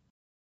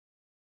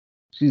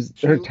She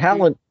her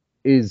talent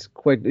is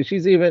quite.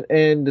 She's even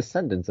in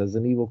Descendants as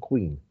an evil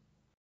queen.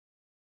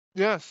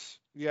 Yes,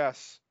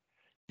 yes.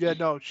 Yeah,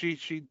 no, she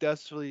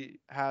definitely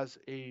has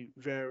a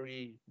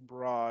very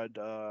broad,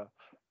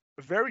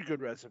 very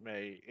good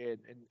resume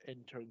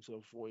in terms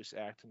of voice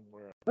acting.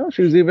 Where Oh,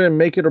 she was even in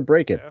Make It or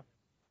Break It. yeah,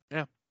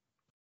 yeah,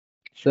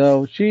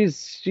 So she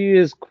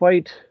is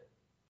quite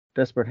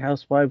Desperate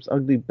Housewives,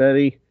 Ugly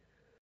Betty.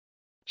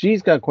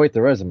 She's got quite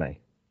the resume.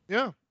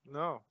 yeah.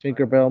 No,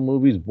 Tinkerbell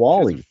movies, she has a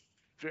Wally.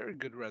 very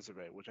good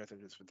resume, which I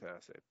think is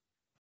fantastic.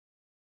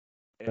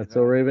 And That's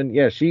so Raven.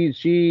 Yeah,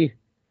 she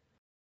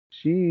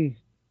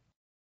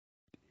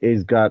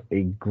is got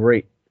a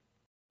great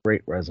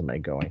resume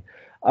going.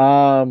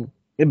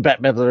 In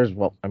Bette Midler's,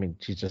 well, I mean,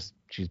 she's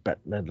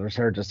Bette Midler's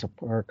her, just a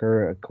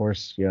Parker. Of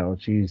course,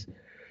 she's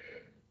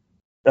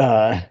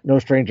no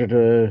stranger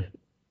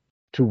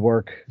to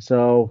work.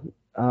 So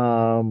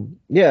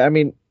yeah, I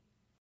mean,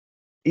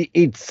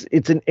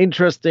 it's an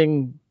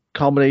interesting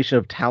combination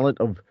of talent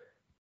of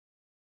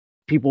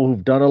people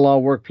who've done a lot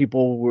of work,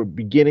 people who are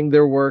beginning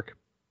their work.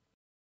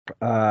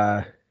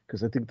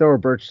 Because I think Thora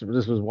Birch,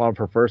 this was one of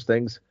her first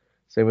things.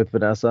 Same with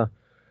Vanessa.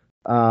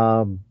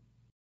 And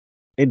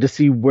to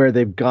see where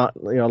they've got,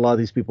 a lot of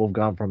these people have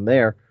gone from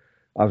there.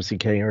 Obviously,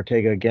 Kenny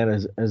Ortega again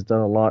has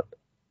done a lot.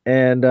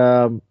 And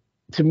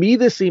to me,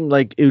 this seemed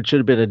like it should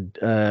have been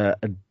a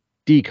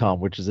DCOM,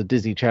 which is a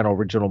Disney Channel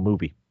original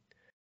movie.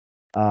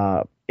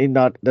 And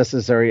not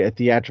necessarily a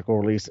theatrical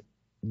release.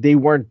 They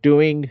weren't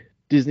doing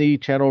Disney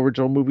Channel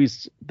original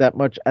movies that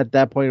much at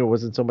that point. It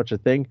wasn't so much a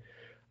thing.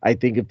 I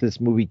think if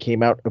this movie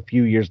came out a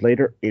few years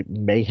later, it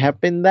may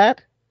have been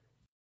that.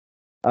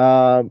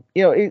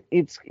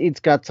 It's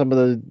got some of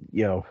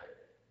the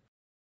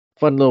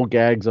fun little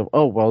gags of,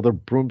 oh well, the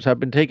brooms have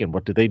been taken.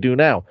 What do they do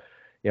now?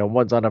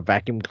 One's on a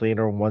vacuum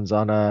cleaner, one's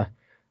on a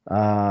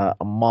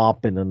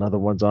mop, and another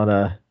one's on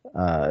a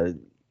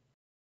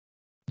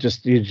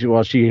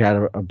she had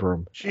a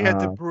broom. she had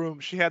the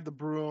broom. She had the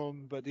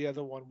broom, but the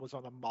other one was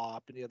on a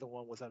mop, and the other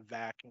one was a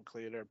vacuum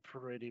cleaner.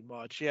 Pretty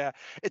much, yeah.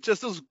 It's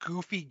just those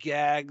goofy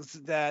gags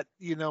that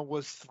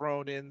was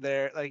thrown in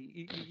there. Like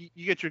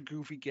you get your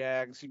goofy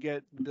gags. You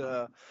get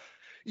the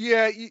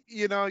yeah.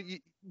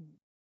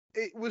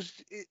 It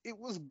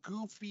was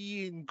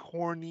goofy and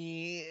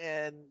corny,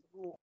 and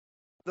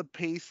the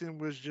pacing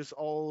was just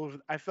all over.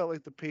 I felt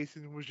like the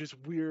pacing was just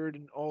weird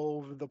and all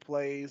over the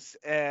place,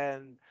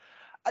 and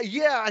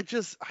yeah, I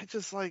just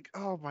like,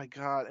 oh my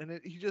god, and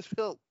he just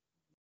felt.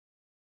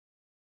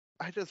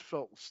 I just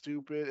felt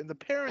stupid, and the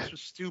parents were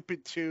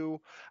stupid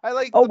too. I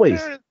like the Always.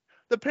 parents.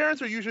 The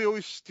parents are usually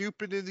always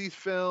stupid in these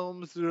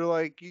films. They're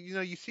like,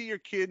 you see your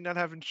kid not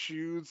having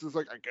shoes. It's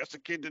like, I guess the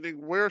kid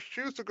didn't wear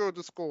shoes to go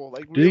to school.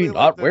 Like, Did really, he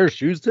like not wear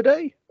shoes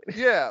today?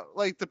 yeah,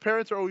 like the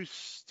parents are always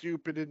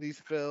stupid in these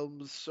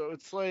films. So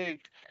it's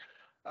like,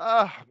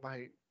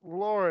 my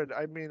lord.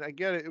 I mean, I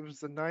get it. It was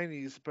the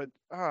 '90s, but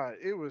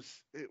it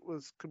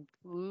was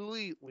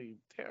completely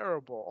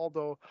terrible.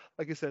 Although,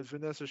 like I said,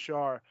 Vanessa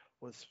Shaw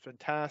was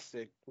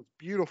fantastic, was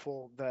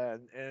beautiful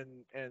then,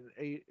 and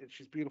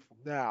she's beautiful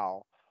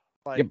now.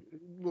 Like,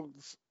 Yep.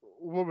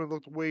 woman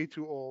looked way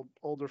too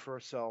older for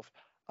herself.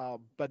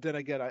 But then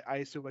again, I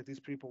assume like these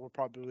people were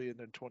probably in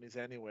their 20s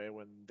anyway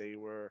when they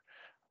were,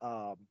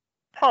 um,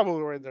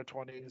 probably were in their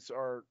 20s,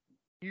 or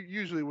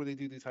usually when they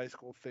do these high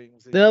school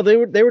things, they No,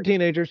 usually, they were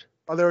teenagers.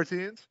 oh, they were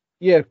teens.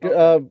 Yeah,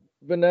 Okay.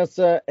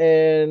 Vanessa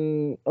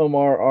and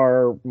Omar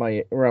are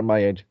around my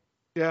age.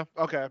 Yeah.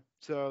 Okay.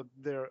 So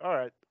they're all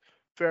right.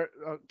 Fair.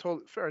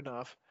 Totally fair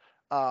enough.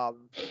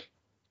 Um.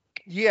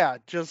 Yeah.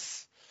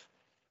 Just.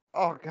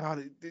 Oh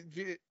God.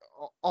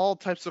 All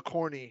types of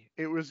corny.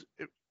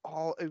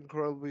 All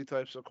incredibly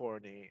types of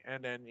corny,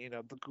 and then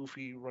the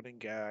goofy running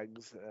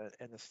gags,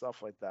 and the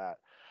stuff like that.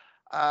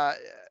 Uh.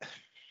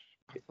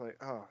 It's like,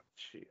 oh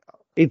gee.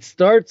 It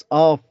starts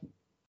off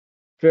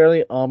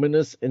fairly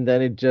ominous, and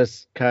then it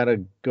just kind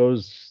of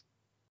goes.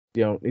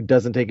 It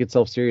doesn't take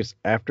itself serious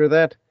after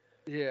that.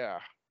 Yeah.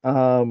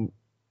 Um,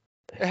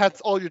 It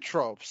has all your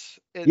tropes.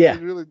 Yeah.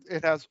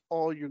 It has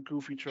all your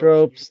goofy tropes.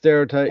 Tropes,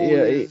 stereotype. Yeah,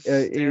 Bullies,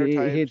 it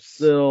hits stereotypes.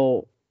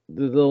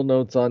 the little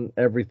notes on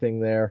everything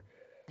there.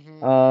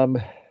 Mhm. Um,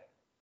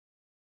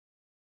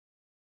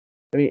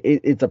 I mean,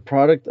 it's a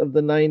product of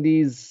the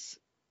 '90s,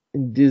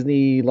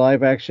 Disney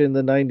live action in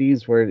the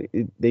 '90s, where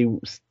they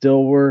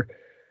still were.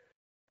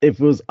 If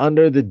it was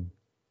under the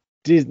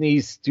Disney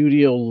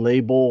Studio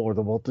label or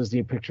the Walt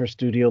Disney Picture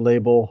Studio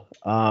label,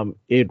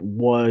 it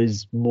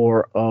was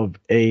more of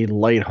a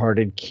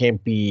lighthearted,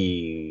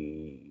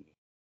 campy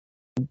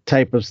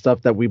type of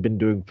stuff that we've been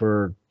doing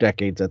for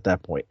decades at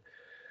that point.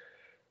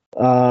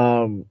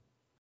 Um,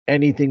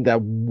 Anything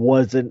that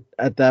wasn't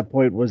at that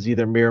point was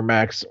either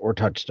Miramax or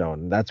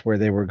Touchstone. That's where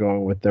they were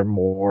going with their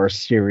more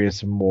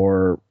serious,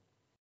 more,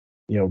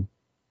 you know,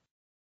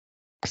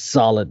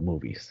 solid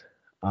movies.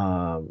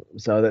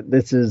 So that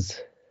this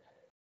is,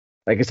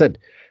 like I said,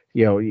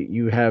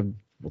 you have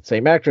the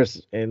same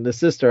actress in the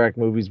Sister Act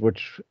movies,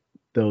 which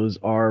those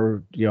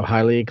are,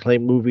 highly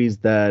acclaimed movies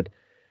that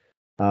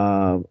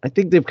I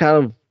think they've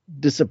kind of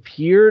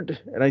disappeared,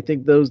 and I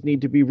think those need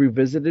to be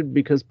revisited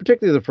because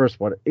particularly the first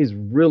one is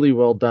really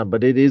well done,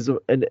 but it is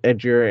an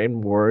edgier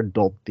and more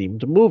adult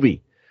themed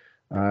movie.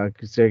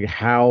 Considering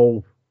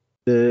how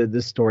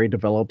the story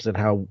develops and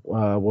how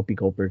Whoopi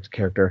Goldberg's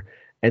character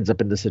ends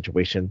up in the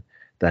situation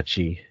that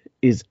she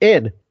is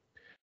in.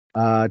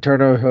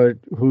 Turner, Hood,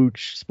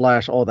 Hooch,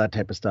 Splash, all that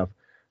type of stuff.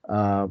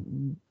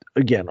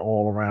 Again,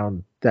 all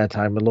around that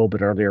time, a little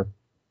bit earlier.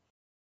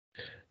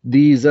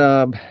 These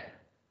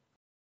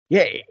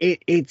yeah,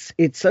 it's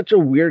such a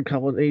weird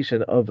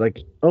combination of like,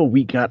 oh,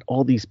 we got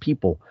all these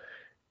people,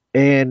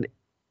 and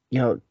you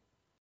know,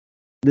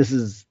 this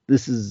is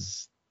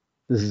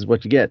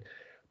what you get.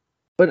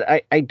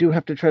 But I do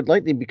have to tread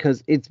lightly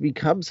because it's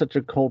become such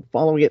a cult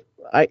following.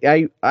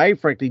 I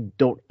frankly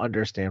don't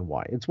understand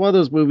why. It's one of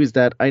those movies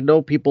that I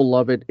know people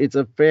love it. It's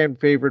a fan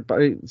favorite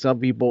by some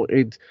people.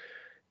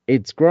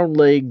 It's grown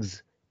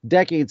legs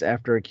decades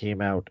after it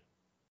came out.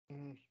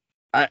 Mhm.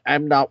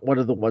 I'm not one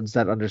of the ones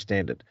that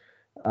understand it.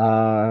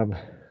 Um,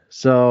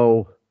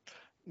 so,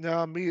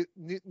 No,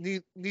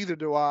 neither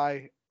do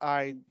I.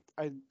 I,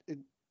 it,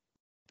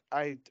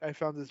 I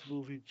found this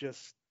movie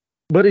just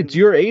but it's really,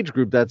 your age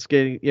group that's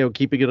getting,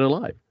 keeping it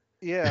alive.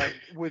 yeah,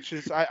 which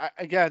is I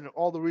again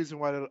all the reason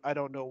why I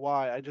don't know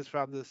why. I just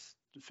found this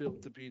film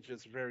to be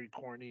just very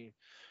corny,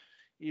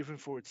 even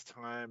for its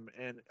time.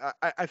 And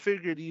I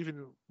figured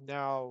even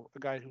now, a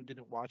guy who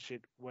didn't watch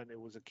it when it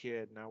was a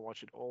kid, now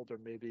watch it older,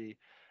 maybe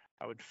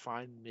I would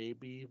find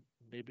maybe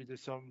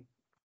there's some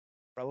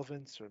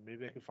relevance or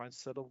maybe I can find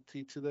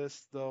subtlety to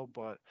this though.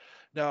 But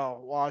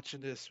no,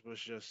 watching this was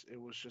just it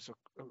was just a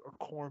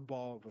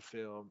cornball of a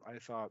film. I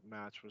thought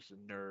Match was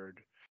a nerd.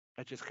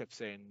 I just kept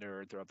saying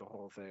nerd throughout the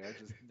whole thing. I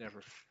just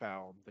never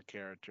found the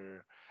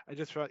character. I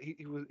just felt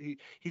he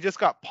just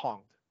got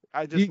punked.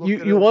 I You just you,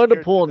 looked at you his wanted to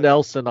character pull that he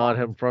Nelson on punked.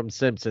 him from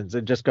Simpsons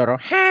and just go to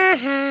ha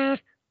ha.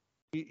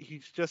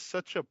 He's just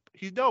such a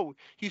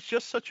he's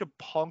just such a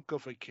punk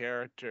of a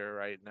character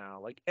right now.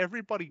 Like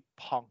everybody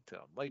punked him.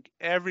 Like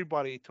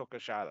everybody took a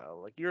shot at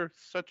him. Like you're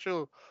such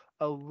a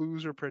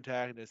loser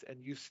protagonist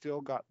and you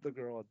still got the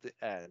girl at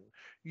the end.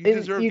 You And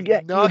deserved you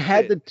had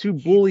nothing. the two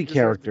He bully deserved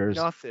characters.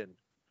 nothing.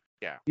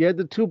 Yeah. You had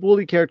the two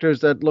bully characters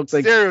that looked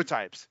like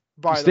Stereotypes,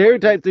 by the way.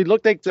 stereotypes. They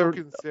looked like they're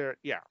Token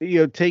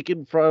yeah.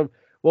 taken from.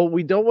 Well,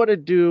 we don't want to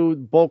do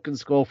Bulk and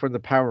Skull from the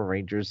Power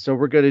Rangers, so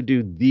we're going to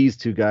do these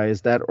two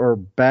guys that are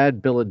bad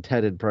Bill and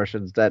Ted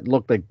impressions that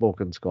look like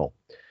Bulk and Skull.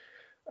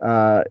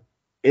 Uh,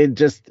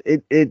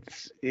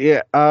 it's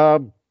yeah.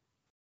 And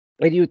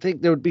you would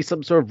think there would be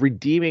some sort of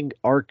redeeming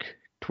arc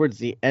towards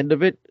the end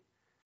of it,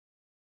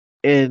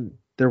 and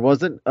there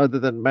wasn't, other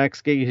than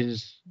Max getting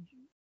his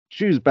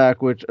shoes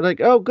back, which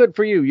like, oh, good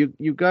for you.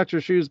 You got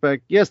your shoes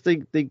back. Yes,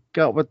 they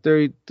got what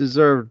they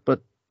deserved,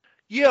 but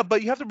Yeah,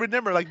 but you have to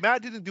remember, like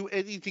Matt didn't do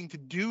anything to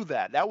do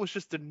that. That was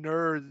just the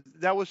nerd.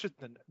 That was just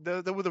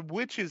there were the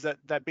witches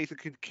that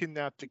basically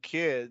kidnapped the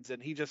kids,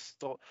 and he just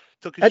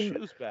took his and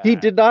shoes he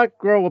back. did not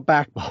grow a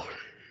backbone.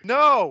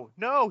 No,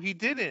 no, he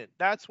didn't.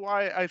 That's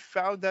why I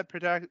found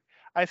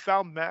I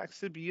found Max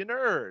to be a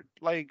nerd.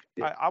 Like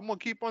I'm gonna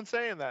keep on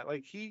saying that.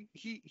 Like he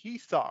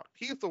sucked.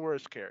 He's the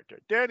worst character.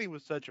 Danny,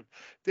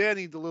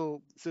 the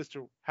little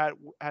sister, had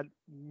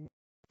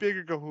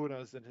bigger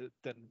kahunas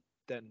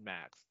than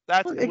Max.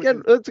 That's which Again,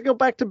 is let's go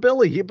back to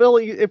Billy.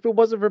 Billy, if it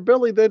wasn't for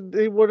Billy, then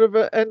they would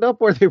have end up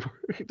where they were.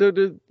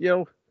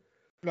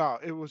 no,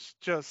 it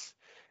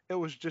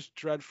was just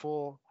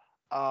dreadful.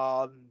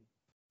 Um,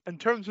 in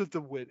terms of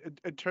the wit,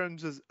 in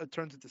terms of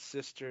the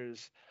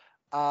sisters,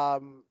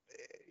 um,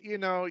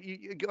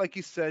 like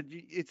you said,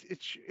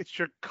 it's your it's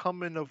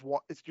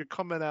your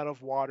coming out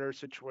of water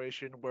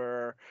situation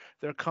where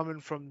they're coming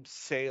from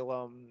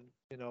Salem,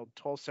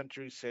 12th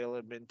century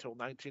Salem until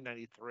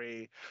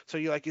 1993. So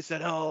you like you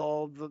said,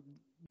 oh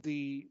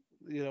the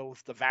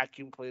with the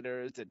vacuum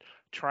cleaners and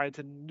trying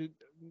to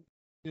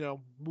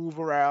move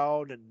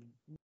around and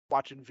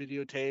watching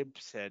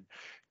videotapes and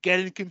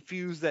getting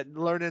confused and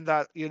learning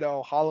that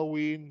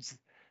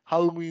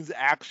Halloween's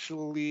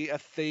actually a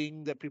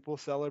thing that people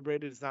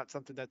celebrate. It's not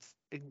something that's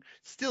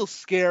still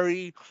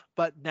scary,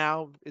 but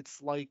now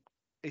it's like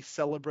a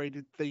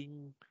celebrated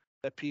thing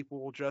that people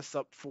will dress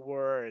up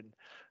for, and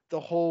the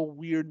whole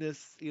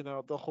weirdness,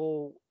 the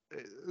whole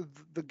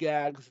the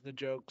gags and the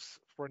jokes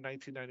for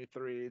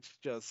 1993. It's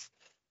just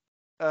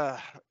uh,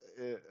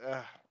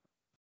 uh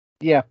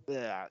Yeah.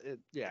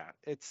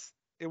 it's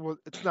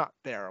not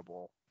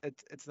bearable.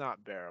 It's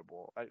not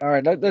bearable. All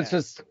right. Again,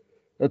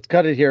 Let's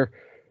cut it here.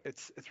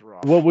 it's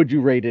What rough. would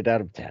you rate it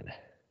out of 10?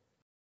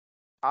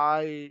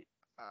 I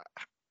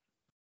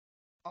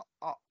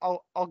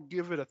I'll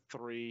give it a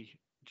 3,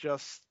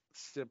 just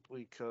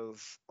simply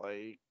because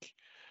like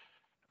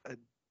uh,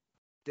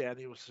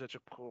 Danny was such a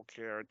cool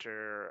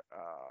character.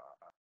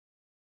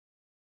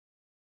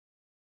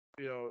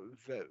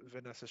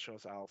 Vanessa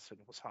shows Allison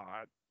was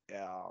hot.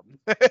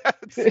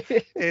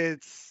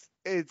 It's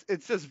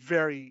it's just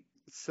very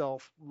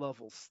self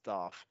level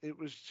stuff. It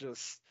was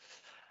just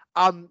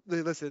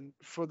listen,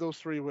 for those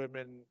 3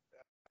 women,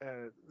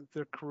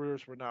 their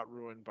careers were not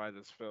ruined by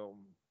this film.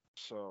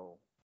 So,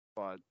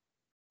 but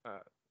uh,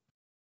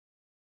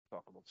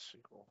 talk about the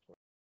sequel.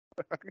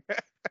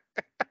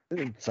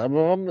 Some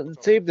of them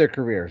saved their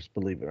careers,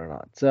 believe it or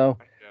not. So,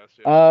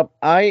 Yeah.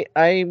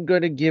 I'm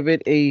going to give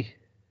it a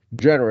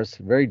generous,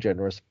 very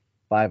generous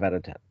 5 out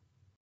of 10.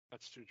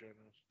 That's too generous.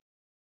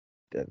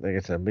 Like I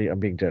said, I'm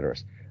being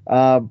generous.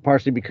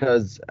 Partially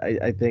because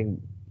I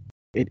think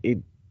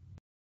it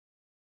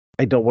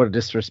I don't want to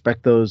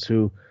disrespect those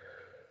who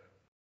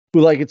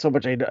like it so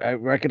much. I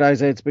recognize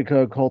that it's become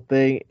a cult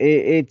thing.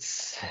 I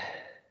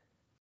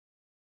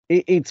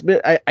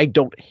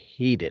don't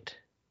hate it.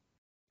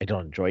 I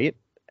don't enjoy it.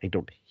 I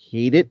don't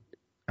hate it.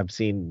 I've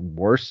seen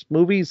worse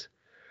movies,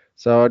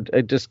 so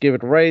I just give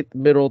it right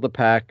middle of the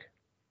pack.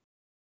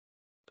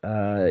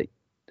 A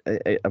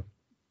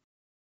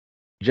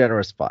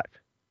generous 5.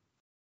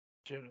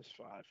 Generous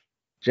 5.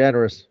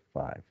 Generous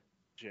 5.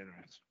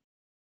 Generous.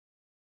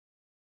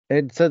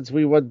 And since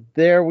we went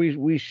there,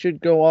 we should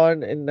go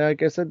on. And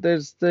like I said,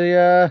 there's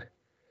the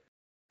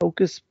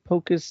Hocus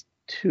Pocus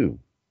 2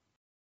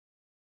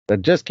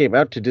 that just came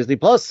out to Disney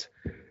Plus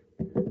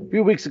a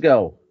few weeks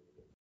ago,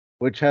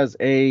 which has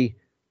a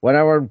 1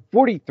 hour and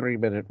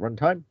 43-minute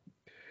runtime.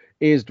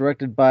 Is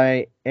directed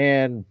by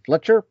Anne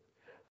Fletcher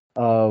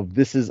of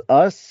This Is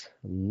Us,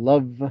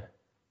 Love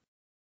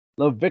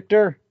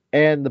Victor,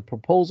 and The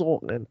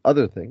Proposal, and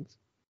other things.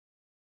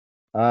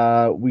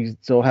 We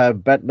still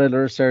have Bette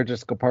Midler, Sarah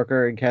Jessica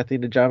Parker, and Kathy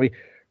Najimy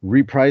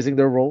reprising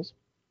their roles.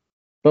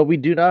 But we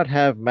do not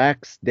have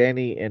Max,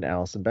 Danny, and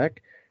Allison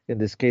Beck. In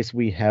this case,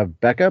 we have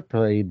Becca,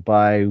 played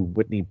by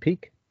Whitney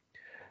Peak.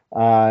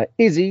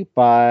 Izzy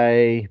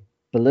by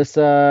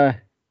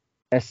Melissa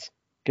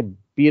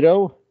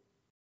Escobedo.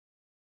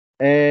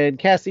 And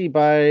Cassie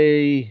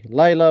by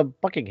Lila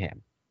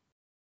Buckingham.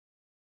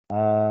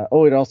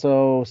 And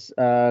also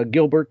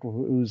Gilbert,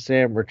 who's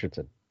Sam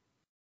Richardson.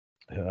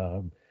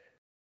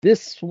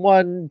 This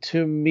one,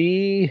 to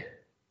me,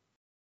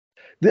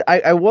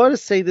 I want to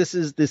say this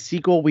is the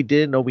sequel we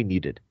didn't know we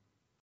needed.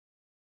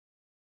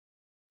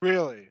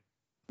 Really?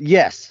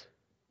 Yes.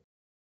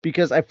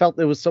 Because I felt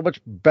it was so much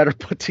better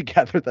put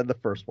together than the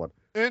first one.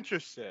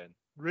 Interesting.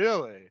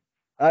 Really?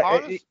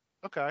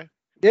 Okay.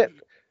 Yeah.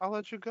 I'll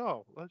let you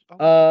go.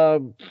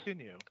 I'll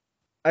continue.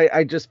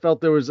 I just felt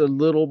there was a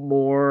little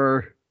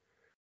more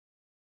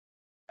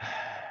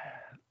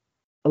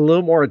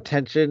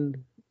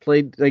attention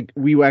played. Like,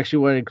 we actually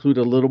want to include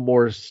a little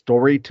more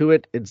story to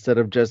it instead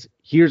of just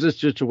here's a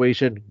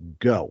situation,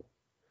 go.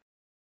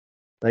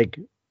 Like,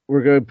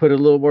 we're going to put a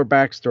little more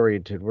backstory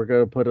into it. We're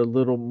going to put a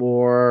little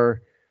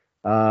more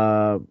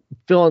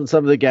fill in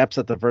some of the gaps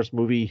that the first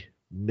movie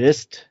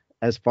missed,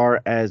 as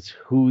far as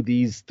who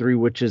these 3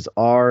 witches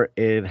are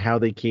and how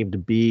they came to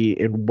be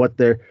and what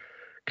their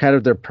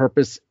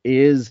purpose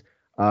is.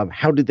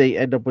 How did they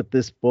end up with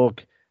this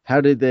book?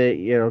 How did they,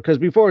 because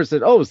before it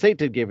said, oh,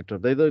 Satan gave it to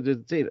them. They looked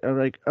at Satan. I'm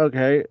like,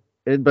 okay.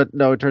 But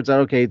no, it turns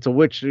out, okay, it's a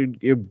witch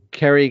you're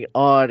carrying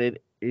on and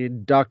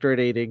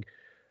indoctrinating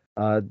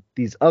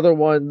these other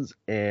ones,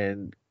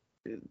 and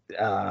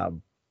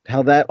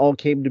how that all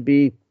came to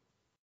be.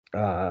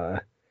 So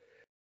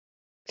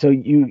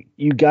you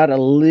got a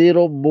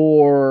little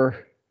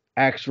more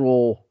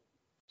actual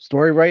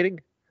story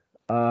writing,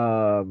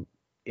 and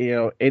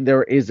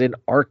there is an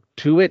arc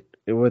to it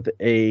with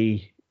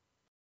a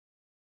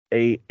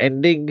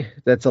ending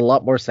that's a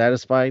lot more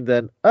satisfying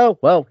than, oh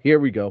well, here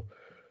we go.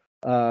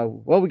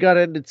 We got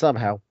to end it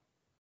somehow.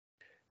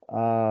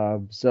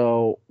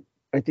 So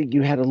I think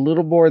you had a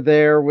little more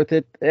there with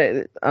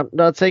it. I'm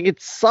not saying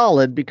it's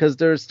solid, because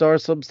there's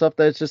some stuff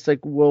that's just like,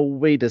 well,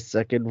 wait a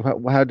second,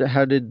 how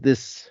did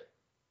this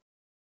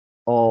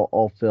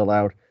all fill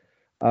out?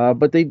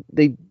 But they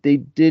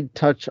did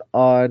touch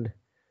on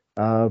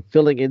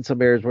filling in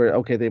some areas where,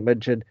 okay, they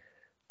mentioned,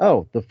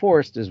 oh, the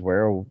forest is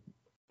where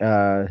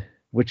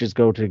witches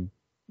go to,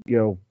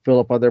 fill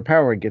up on their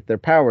power and get their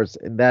powers,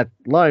 and that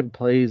line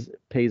pays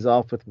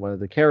off with one of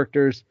the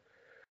characters.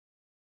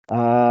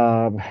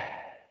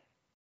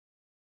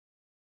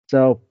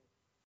 So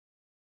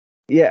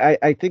yeah,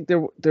 I think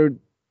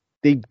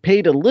they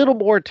paid a little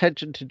more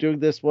attention to doing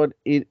this one.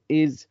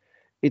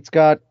 It's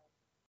got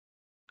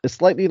a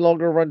slightly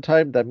longer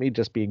runtime. That may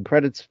just be in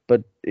credits,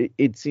 but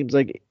it seems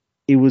like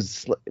it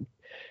was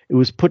it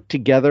was put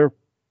together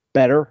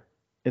better,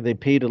 and they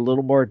paid a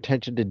little more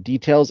attention to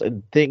details,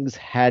 and things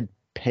had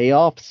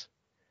payoffs.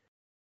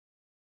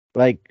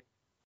 Like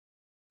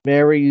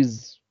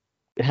Mary's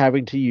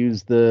having to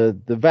use the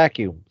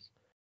vacuums,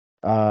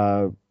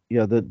 the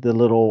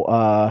little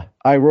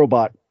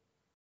iRobot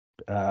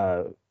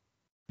uh,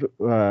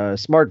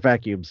 smart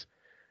vacuums.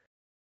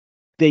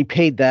 They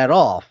paid that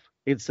off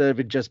instead of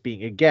it just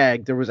being a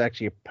gag. There was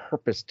actually a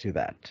purpose to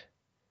that.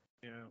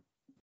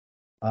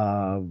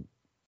 Yeah.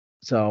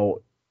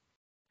 So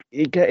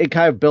it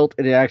kind of built,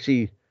 and it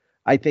actually,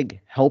 I think,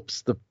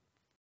 helps the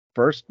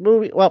first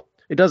movie. Well,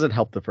 it doesn't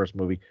help the first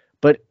movie,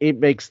 but it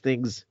makes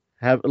things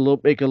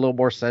make a little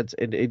more sense,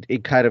 and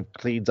it kind of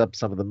cleans up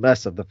some of the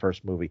mess of the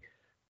first movie.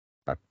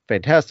 Not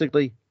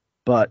fantastically,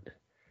 but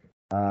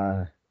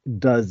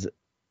does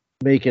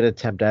make an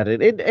attempt at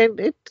it, and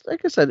it,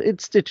 like I said,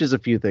 it stitches a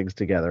few things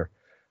together.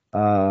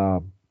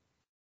 And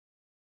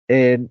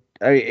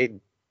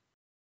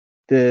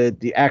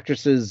the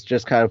actresses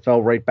just kind of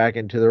fell right back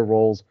into their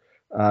roles.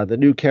 The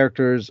new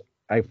characters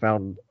I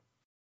found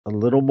a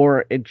little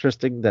more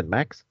interesting than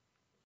Max.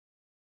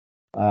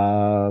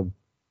 And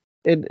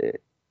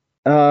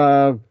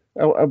I'll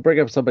bring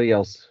up somebody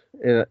else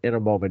in a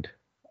moment.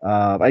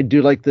 I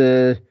do like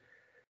the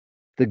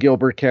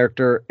Gilbert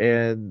character,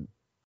 and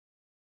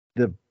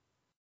the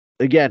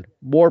again,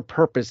 more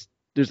purpose.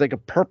 There's like a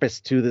purpose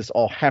to this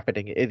all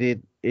happening.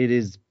 It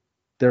is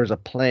there's a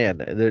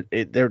plan.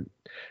 They're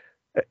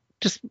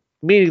just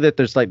meaning that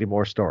there's slightly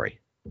more story.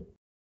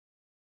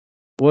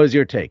 What was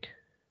your take?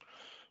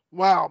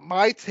 Wow,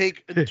 my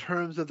take in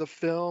terms of the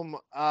film,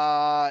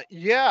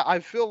 yeah, I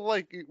feel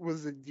like it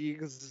was the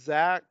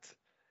exact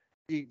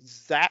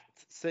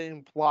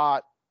same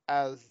plot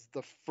as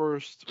the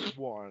first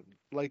one.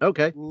 Like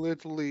Okay.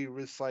 literally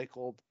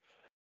recycled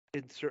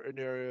in certain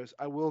areas.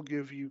 I will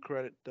give you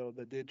credit though,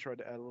 they did try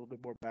to add a little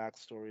bit more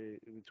backstory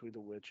between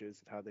the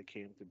witches and how they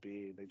came to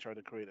be. They tried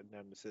to create a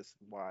nemesis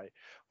and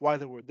why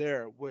they were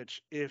there.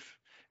 Which if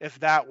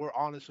that were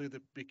honestly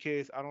the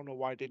case, I don't know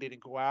why they didn't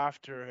go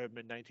after him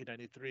in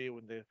 1993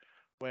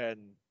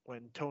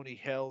 when Tony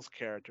Hale's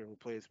character, who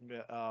plays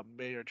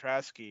Mayor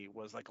Trasky,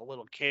 was like a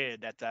little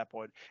kid at that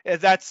point. If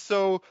that's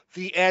so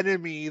the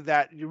enemy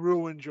that you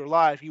ruined your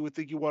life, you would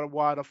think you would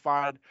want to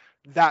find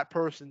that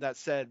person that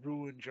said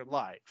ruined your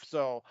life.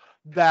 So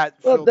that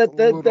Well, felt a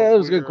little that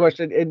was a good weird.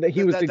 question, and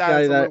he was the That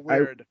guy is a that little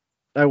weird.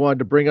 I wanted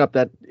to bring up.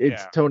 That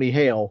it's Yeah. Tony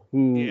Hale,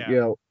 who Yeah.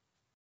 Well,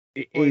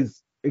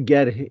 is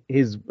again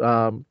his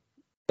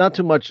not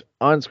too much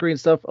on screen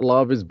stuff. A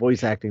lot of his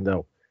voice acting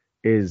though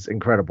is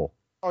incredible.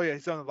 oh yeah,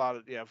 he's done a lot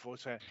of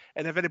voice acting.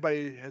 And if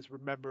anybody has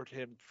remembered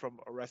him from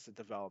Arrested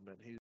Development,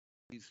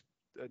 he's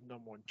a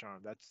number one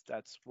charm.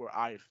 That's where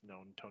I've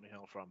known Tony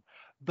Hale from.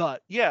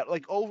 But yeah,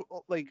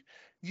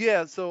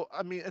 yeah. So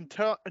I mean, in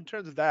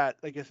terms of that,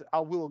 like I said, I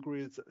will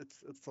agree.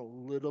 It's a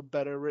little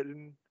better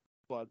written,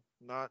 but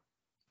not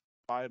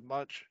by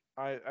much.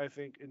 I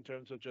think in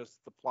terms of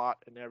just the plot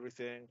and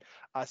everything.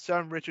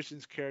 Sam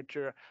Richardson's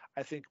character,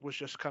 I think, was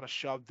just kind of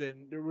shoved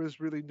in. There was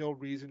really no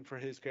reason for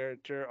his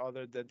character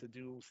other than to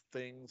do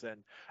things.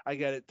 And I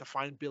get it, to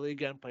find Billy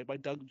again, played by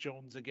Doug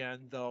Jones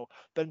again, though.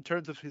 But in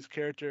terms of his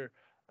character,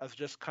 as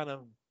just kind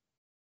of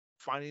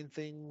finding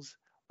things,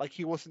 like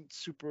he wasn't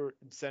super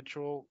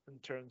central in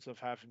terms of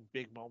having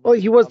big Well,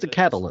 moments he was of the it. It's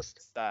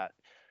catalyst. that,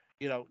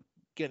 you know,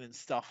 getting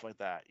stuff like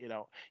that,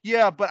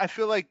 Yeah, but I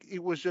feel like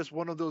it was just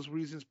one of those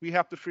reasons we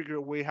have to figure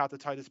a way how to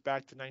tie this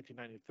back to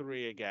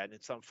 1993 again in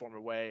some form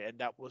or way, and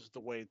that was the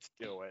way to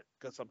do it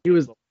because some He people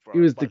was look for he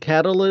it. was the But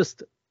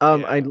catalyst. I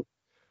yeah,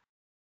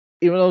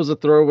 even though it was a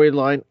throwaway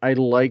line, I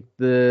liked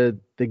the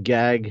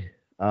gag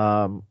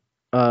of,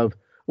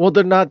 well,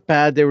 they're not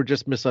bad, they were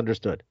just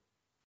misunderstood,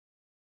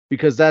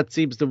 because that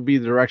seems to be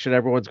the direction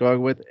everyone's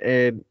going with,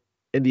 and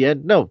in the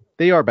end, no,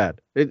 they are bad.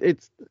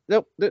 It's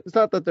no, it's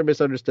not that they're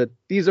misunderstood.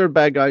 These are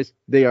bad guys.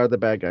 They are the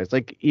bad guys.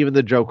 Like even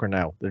the Joker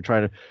now, they're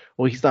trying to.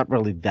 Well, he's not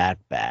really that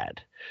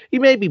bad. He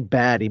may be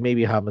bad. He may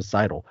be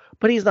homicidal,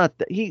 but he's not.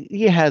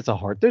 He has a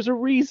heart. There's a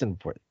reason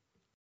for it.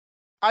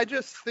 I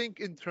just think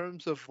in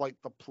terms of like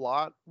the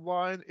plot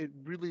line, it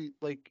really,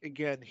 like,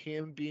 again,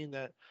 him being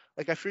that,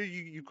 like, I feel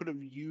you could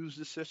have used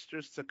the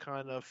sisters to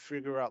kind of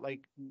figure out,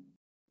 like,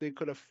 they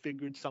could have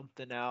figured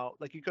something out.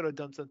 Like you could have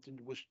done something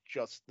with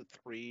just the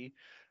three.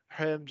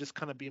 Him just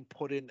kind of being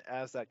put in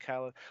as that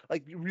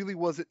like it really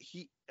wasn't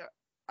he.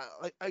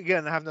 Like,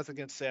 again, I have nothing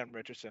against Sam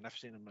Richardson. I've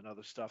seen him in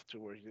other stuff too,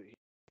 where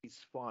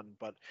he's fun.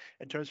 But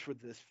in terms for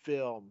this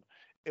film,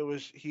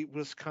 he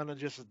was kind of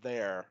just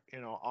there,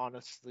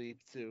 honestly,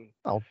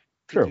 Oh, to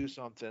true. do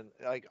something.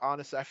 Like,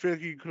 honestly, I feel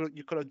like you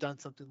could have done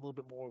something a little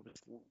bit more with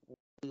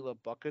Leela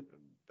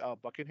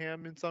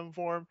Buckingham in some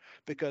form,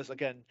 because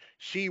again,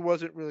 she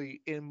wasn't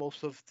really in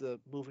most of the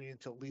movie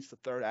until at least the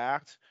third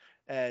act,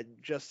 and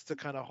just to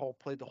kind of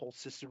play the whole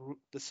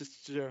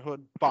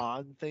sisterhood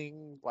bond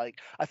thing. Like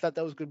I thought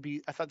that was gonna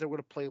be, I thought they were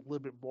gonna play a little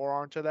bit more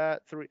onto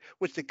that three,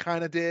 which they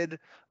kind of did,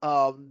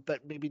 but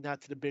maybe not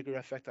to the bigger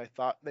effect I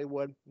thought they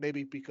would.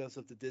 Maybe because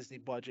of the Disney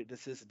budget.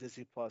 This is a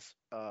Disney Plus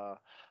uh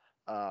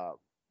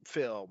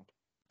film,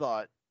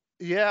 but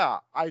yeah,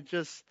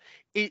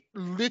 it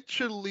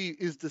literally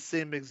is the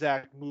same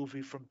exact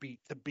movie from beat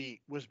to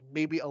beat, with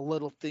maybe a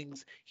little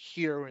things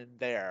here and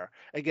there.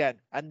 Again,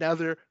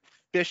 another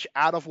fish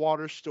out of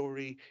water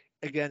story,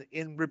 again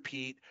in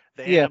repeat.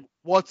 Yeah.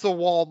 What's a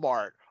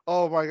Walmart?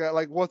 Oh my god,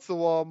 like what's the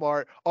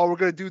Walmart? Oh, we're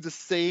gonna do the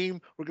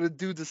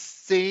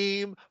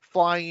same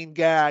flying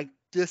gag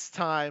this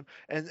time,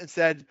 and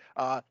instead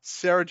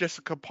Sarah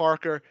Jessica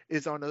Parker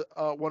is on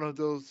one of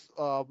those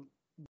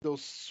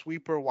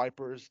sweeper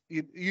wipers,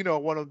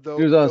 one of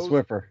He was on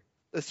Swiffer.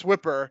 a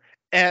Swiffer,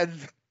 and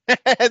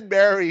and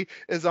Mary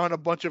is on a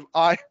bunch of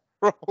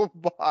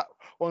iRobot,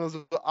 one of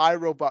those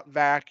iRobot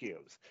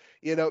vacuums.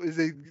 It's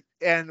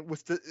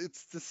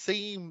the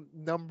same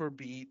number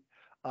beat,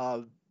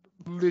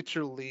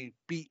 literally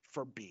beat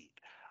for beat,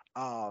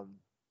 to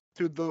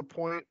the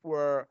point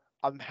where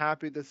I'm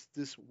happy this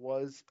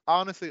was,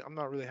 honestly, I'm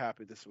not really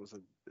happy this was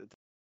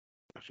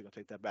actually gonna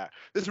take that back.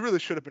 This really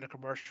should have been a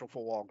commercial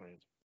for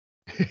Walgreens.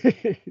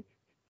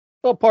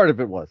 Well, part of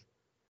it was.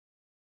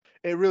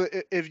 It really,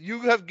 if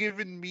you have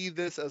given me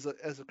this as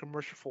a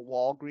commercial for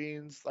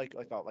Walgreens, like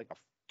a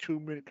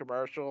 2-minute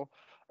commercial,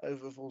 if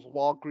it was a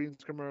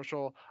Walgreens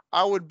commercial,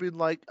 I would be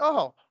like,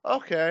 oh,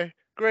 okay,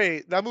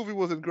 great. That movie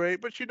wasn't great,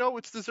 but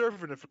it's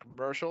deserving of a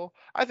commercial.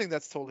 I think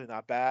that's totally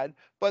not bad.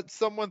 But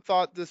someone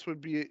thought this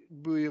would be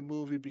a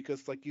movie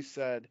because, like you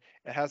said,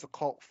 it has a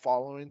cult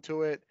following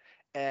to it,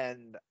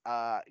 and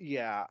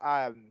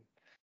yeah,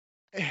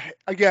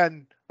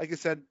 again, like I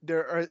said,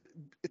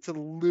 it's a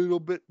little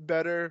bit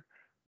better,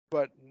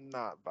 but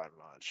not by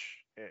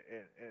much,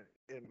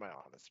 in my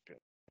honest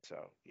opinion.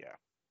 So yeah.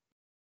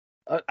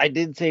 I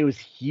didn't say it was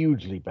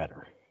hugely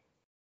better.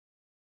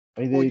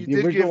 I mean, Well,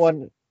 the original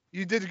one.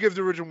 You did give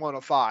the original one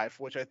a 5,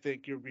 which I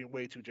think you're being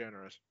way too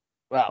generous.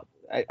 Well,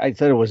 I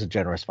said it was a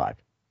generous 5.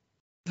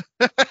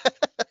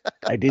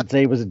 I did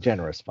say it was a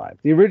generous 5.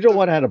 The original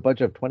one had a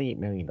budget of $28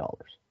 million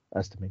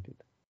estimated.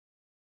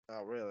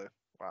 Oh, really?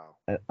 Wow.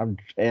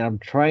 I'm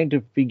trying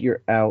to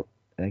figure out,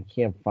 and I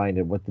can't find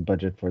it, what the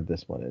budget for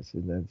this one is,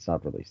 and it's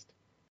not released.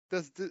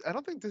 I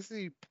don't think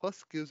Disney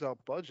Plus gives out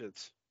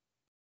budgets.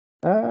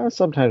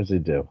 Sometimes they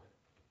do.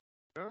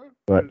 Yeah?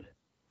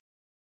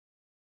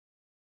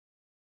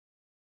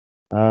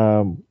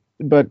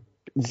 But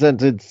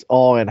since it's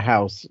all in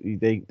house,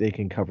 they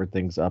can cover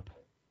things up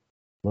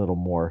a little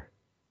more.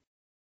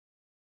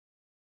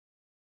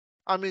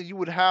 I mean, you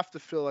would have to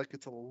feel like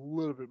it's a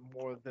little bit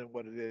more than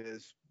what it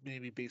is,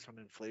 maybe based on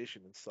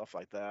inflation and stuff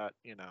like that,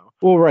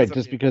 Well, right,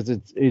 just because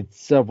it's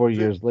several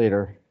years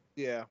later.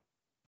 Yeah.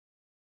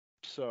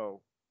 So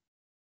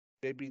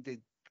maybe they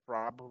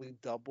probably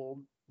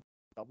doubled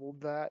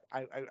that.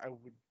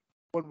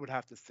 One would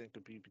have to think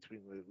it'd be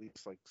between at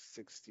least like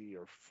 60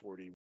 or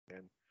 40,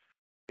 and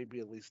maybe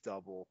at least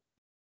double.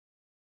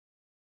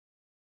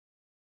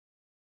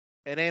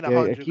 It ain't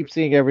 100. I keep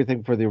seeing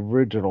everything for the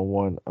original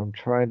one. I'm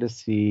trying to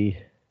see.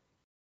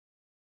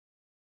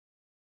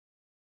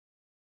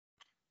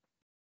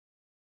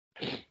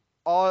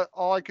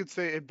 All I could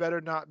say, it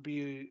better not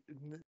be.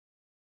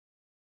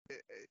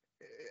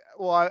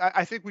 Well,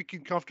 I think we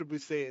can comfortably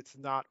say it's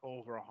not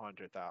over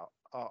 100,000.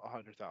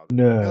 100,000.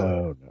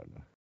 No.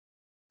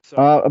 So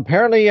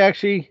apparently,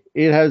 actually,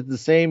 it has the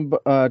same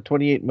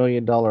 $28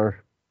 million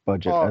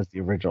budget as the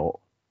original.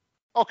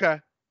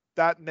 Okay,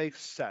 that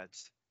makes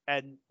sense,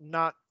 and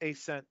not a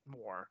cent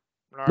more.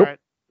 All Nope. right,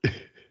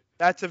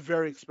 that's a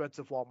very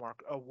expensive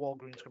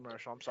Walgreens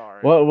commercial. I'm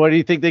sorry. Well, what do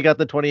you think they got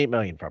the $28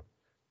 million from?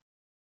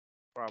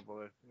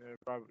 Probably.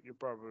 Yeah, you're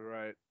probably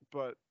right,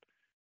 but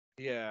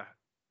yeah.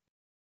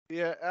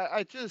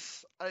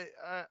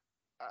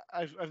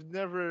 I've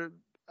never.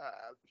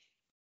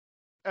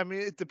 I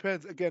mean, it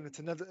depends. Again,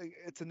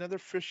 it's another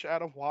fish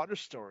out of water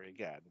story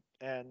again,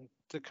 and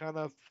to kind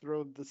of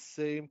throw the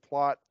same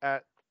plot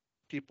at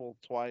people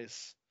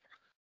twice,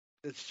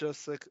 it's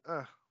just like,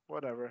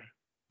 whatever.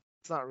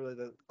 It's not really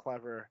that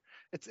clever.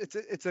 It's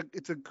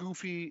a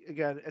goofy,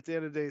 again. At the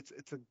end of the day,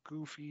 it's a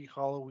goofy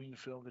Halloween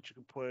film that you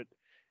can put in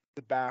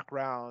the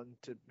background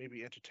to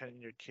maybe entertain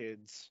your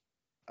kids.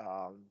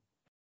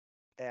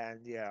 And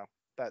yeah,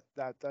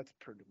 that's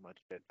pretty much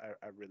it.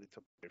 I really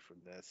took away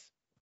from this.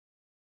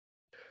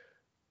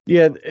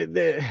 Yeah,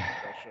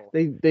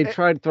 they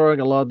tried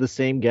throwing a lot of the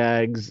same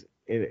gags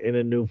in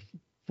a new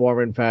form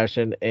and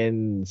fashion,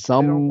 and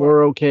some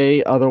were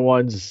okay, other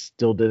ones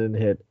still didn't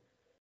hit.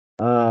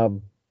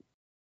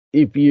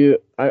 If you,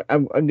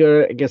 I'm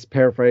gonna, I guess,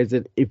 paraphrase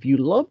it. If you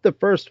love the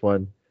first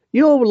one,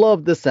 you'll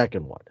love the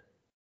second one.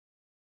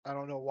 I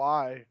don't know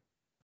why.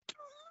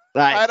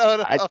 I don't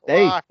know.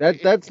 Hey,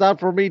 that's not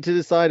for me to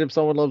decide if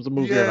someone loves a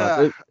movie or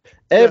not.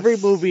 Every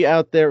movie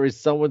out there is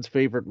someone's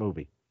favorite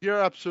movie. You're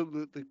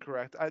absolutely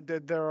correct.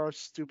 There are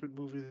stupid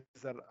movies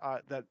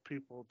that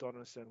people don't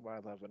understand why I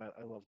love, and I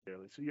love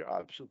dearly. So you're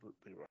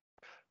absolutely right.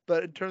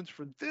 But in terms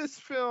for this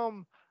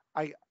film,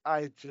 I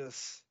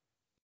just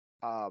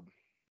um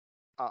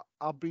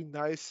I'll be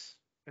nice,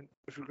 and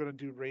if you're gonna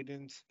do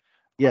ratings,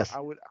 Yes. I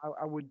would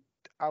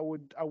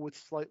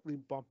slightly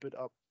bump it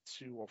up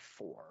to a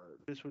 4.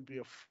 This would be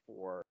a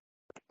 4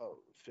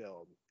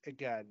 film.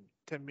 Again,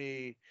 to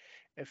me,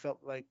 it felt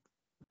like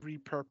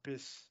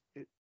purpose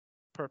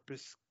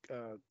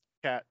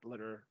cat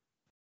litter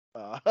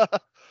uh,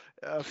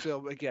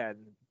 film again,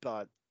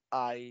 but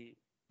I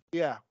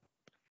yeah,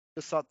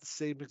 just thought the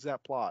same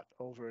exact plot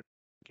over and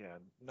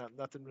again.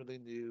 Nothing really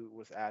new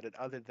was added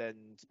other than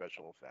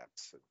special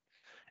effects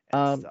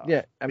and stuff.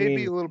 Yeah, I Maybe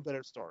mean, a little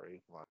better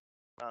story.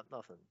 Not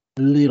nothing.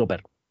 a little bit.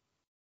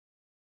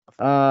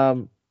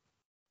 Um,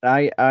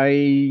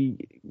 I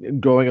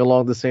going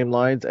along the same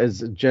lines, as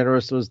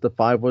generous as the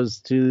 5 was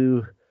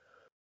to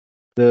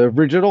the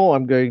original,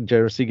 I'm going to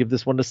generously give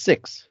this one a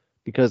 6,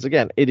 because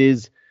again, it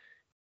is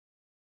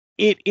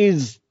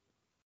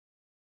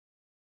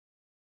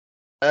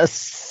a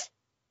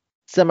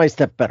semi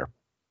step better.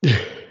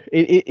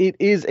 It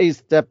is a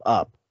step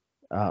up.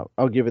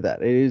 I'll give it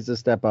that. It is a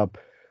step up.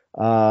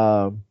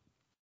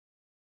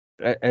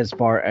 As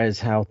far as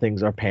how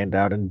things are panned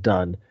out and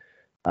done.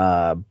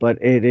 But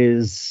it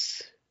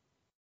is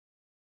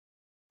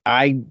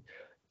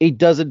it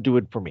doesn't do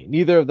it for me.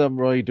 Neither of them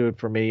really do it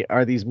for me.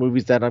 Are these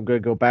movies that I'm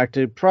going to go back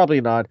to?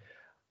 Probably not.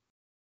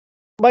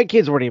 My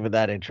kids weren't even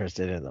that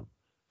interested in them.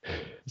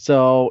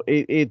 So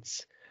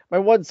it's my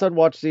one son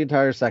watched the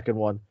entire second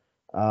one.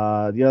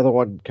 The other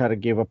one kind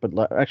of gave up and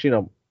actually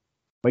no,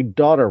 my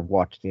daughter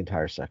watched the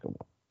entire second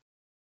one.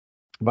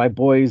 My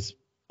boys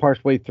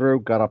partway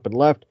through got up and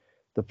left.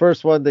 The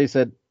first one they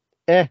said,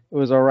 it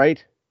was all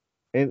right.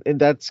 And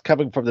that's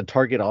coming from the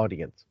target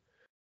audience.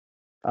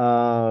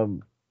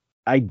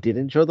 I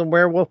didn't show them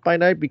Werewolf by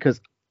Night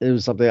because it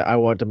was something I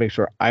wanted to make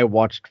sure I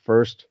watched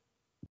first.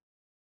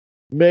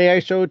 May I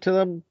show it to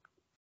them?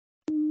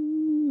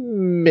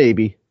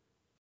 Maybe.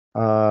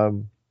 I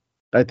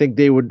think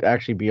they would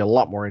actually be a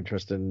lot more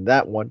interested in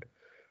that one.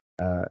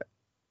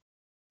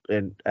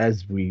 And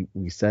as we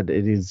said,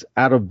 it is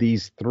out of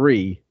these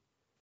 3,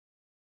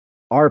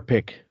 our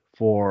pick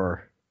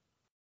for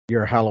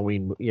your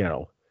Halloween,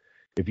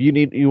 if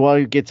you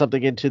want to get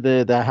something into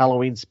the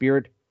Halloween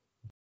spirit,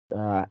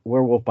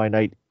 Werewolf by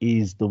Night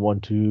is the one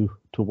to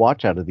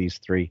watch out of these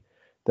 3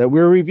 that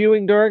we're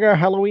reviewing during our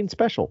Halloween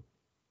special.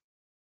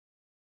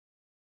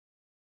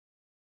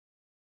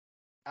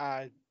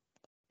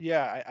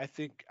 Yeah, I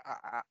think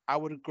I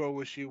would agree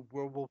with you.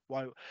 Werewolf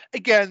by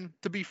again,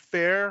 to be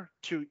fair,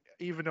 to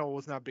even though I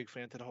was not a big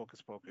fan to the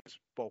Hocus Pocus,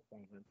 both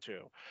 1 and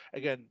 2.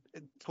 Again,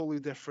 totally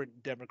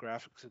different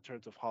demographics in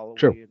terms of Halloween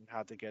True. and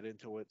how to get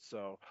into it.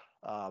 So,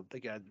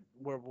 again,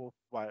 Werewolf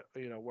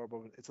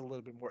it's a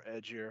little bit more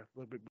edgier, a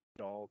little bit more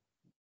adult.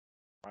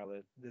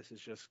 Violet. This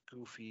is just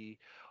goofy.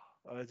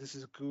 This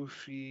is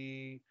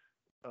goofy,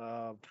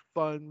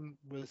 fun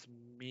with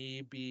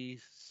maybe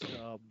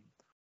some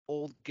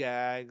old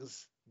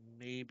gags,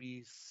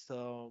 maybe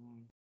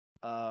some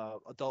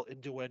adult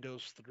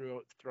innuendos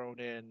thrown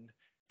in,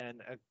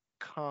 and a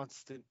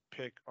constant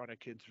pick on a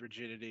kid's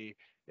virginity.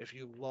 If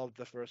you love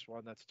the first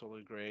one, that's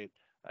totally great.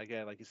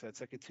 Again, like you said,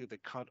 second 2 they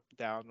cut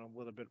down a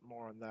little bit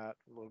more on that,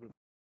 a little bit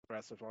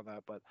aggressive on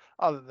that. But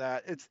other than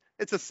that, it's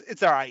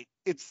all right.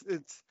 It's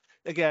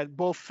again,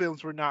 both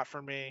films were not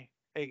for me.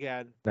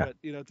 Again, Yeah.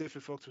 but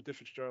different folks with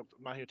different strokes.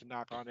 I'm not here to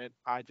knock on it.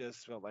 I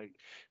just felt like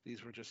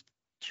these were just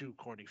 2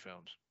 corny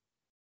films.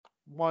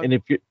 One, And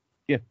if you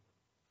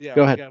yeah,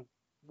 go ahead. Again,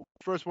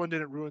 first one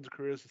didn't ruin the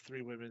careers of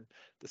 3 women.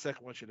 The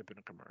second one should have been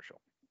a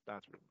commercial.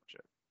 That's pretty much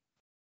it.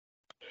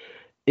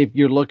 If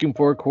you're looking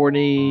for a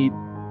corny,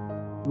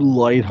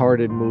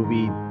 lighthearted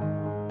movie,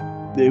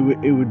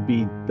 it would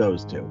be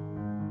those 2.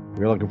 If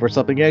you're looking for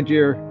something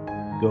edgier,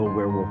 go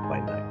Werewolf by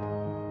Night.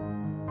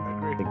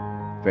 I agree.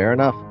 Fair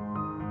enough.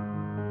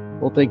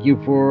 Well, thank you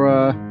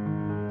for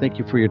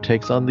your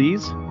takes on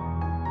these. It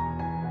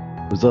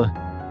was a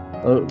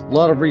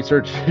lot of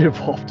research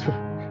involved to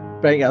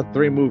bang out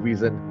 3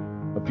 movies in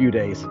a few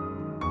days.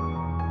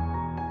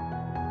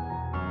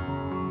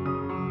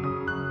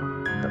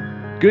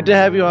 Good to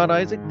have you on,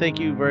 Isaac. Thank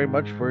you very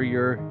much for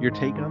your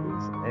take on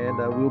these, and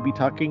we'll be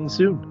talking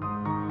soon.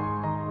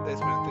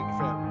 Thanks, man. Thank you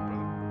for having me,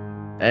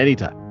 brother.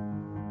 Anytime.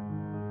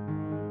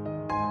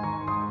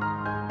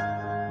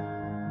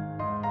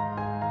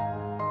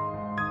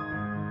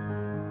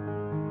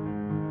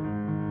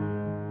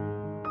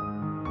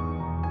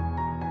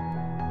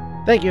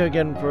 Thank you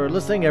again for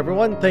listening,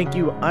 everyone. Thank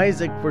you,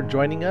 Isaac, for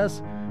joining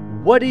us.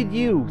 What did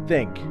you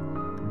think?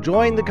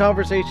 Join the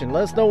conversation.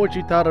 Let us know what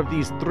you thought of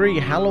these 3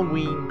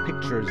 Halloween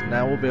pictures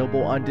now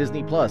available on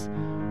Disney+.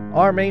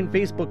 Our main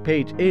Facebook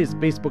page is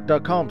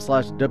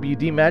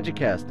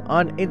facebook.com/WDMagicCast.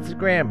 On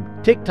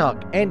Instagram,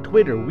 TikTok, and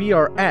Twitter, we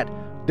are at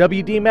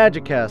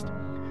WDMagicCast.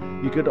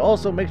 You could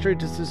also make sure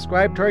to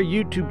subscribe to our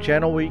YouTube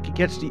channel where you can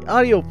catch the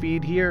audio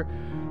feed here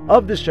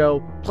of the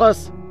show,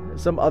 plus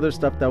some other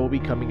stuff that will be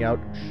coming out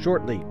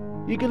shortly.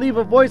 You can leave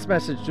a voice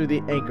message through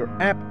the Anchor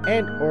app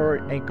and or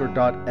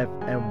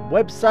Anchor.fm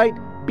website.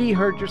 Be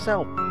heard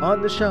yourself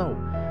on the show.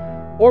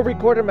 Or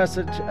record a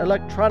message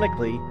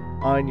electronically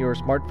on your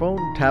smartphone,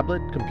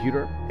 tablet,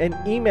 computer, and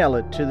email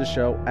it to the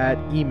show at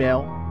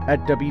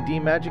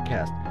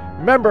email@WDMagicCast.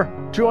 Remember,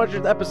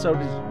 200th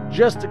episode is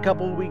just a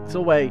couple of weeks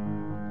away.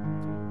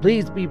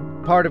 Please be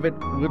part of it.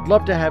 We'd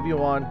love to have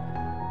you on.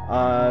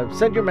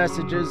 Send your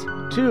messages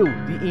to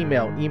the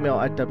email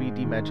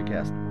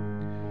 @WDMagicCast.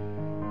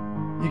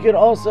 You can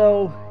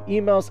also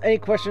email us any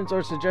questions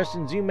or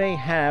suggestions you may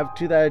have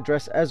to that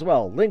address as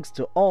well. Links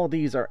to all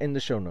these are in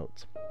the show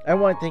notes. I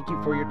want to thank you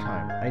for your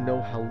time. I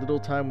know how little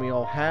time we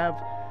all have,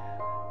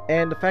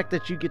 and the fact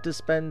that you get to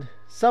spend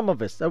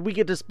we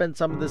get to spend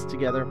some of this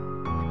together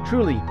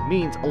truly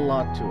means a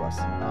lot to us.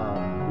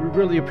 We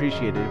really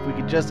appreciate it. If we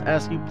could just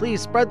ask you,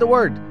 please spread the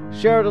word.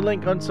 Share the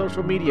link on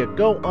social media.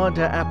 Go on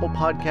to Apple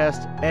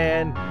Podcasts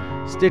and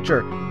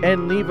Stitcher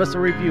and leave us a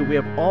review. We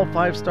have all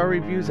 5-star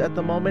reviews at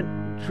the moment.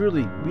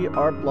 Truly, we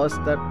are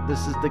blessed that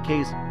this is the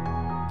case.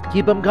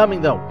 Keep them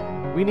coming, though.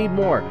 We need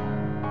more.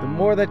 The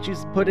more that you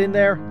put in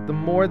there, the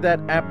more that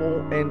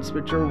Apple and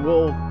Stitcher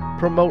will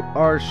promote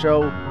our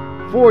show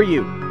for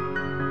you.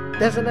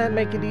 Doesn't that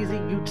make it easy?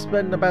 You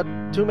spend about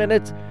 2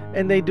 minutes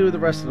and they do the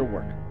rest of the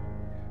work.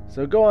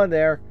 So go on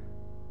there.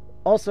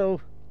 Also,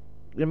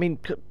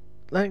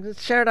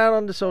 share it out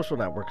on the social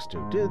networks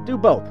too. Do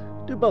both.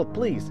 Do both,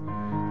 please.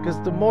 Because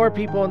the more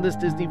people in this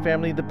Disney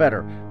family, the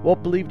better.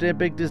 Walt believed in a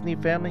big Disney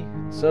family.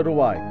 So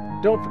do I.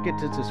 Don't forget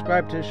to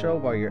subscribe to the show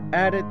while you're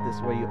at it. This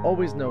way you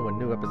always know when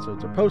new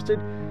episodes are posted.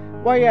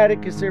 While you're at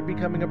it, consider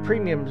becoming a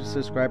premium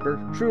subscriber.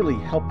 Truly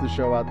help the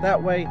show out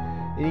that way.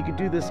 And you can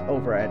do this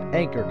over at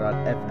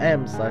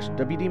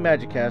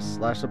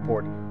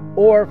anchor.fm/WDMagicCast/support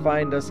or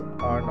find us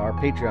on our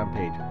Patreon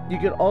page. You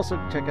can also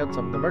check out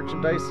some of the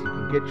merchandise. You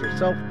can get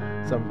yourself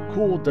some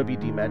cool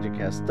WD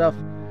Magiccast stuff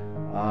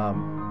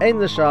in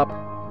the shop.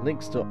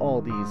 Links to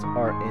all these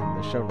are in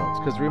the show notes.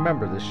 Because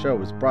remember, this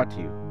show is brought to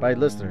you by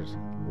listeners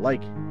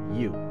like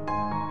you.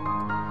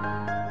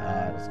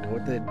 Let's go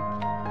with the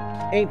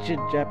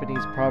ancient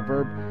Japanese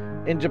proverb.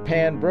 In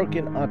Japan,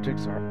 broken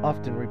objects are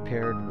often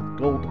repaired with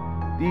gold.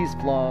 These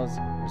flaws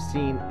are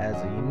seen as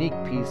a unique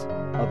piece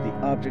of the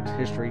object's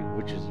history,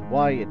 which is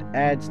why it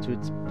adds to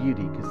its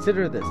beauty.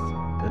 Consider this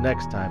the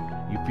next time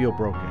you feel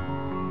broken.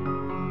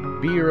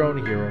 Be your own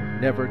hero,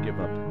 never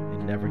give up,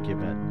 and never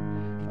give in.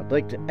 I'd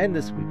like to end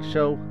this week's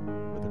show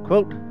with a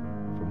quote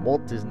from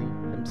Walt Disney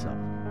himself.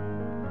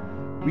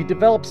 We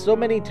developed so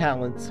many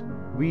talents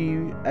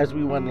as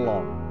we went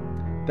along.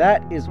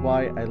 That is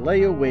why I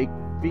lay awake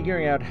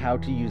figuring out how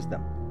to use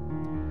them.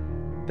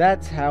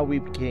 That's how we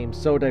became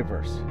so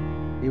diverse.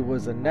 It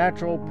was a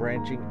natural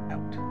branching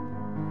out.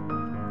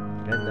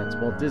 And that's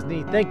Walt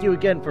Disney. Thank you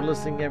again for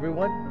listening,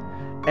 everyone.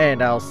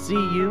 And I'll see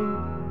you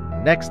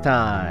next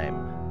time.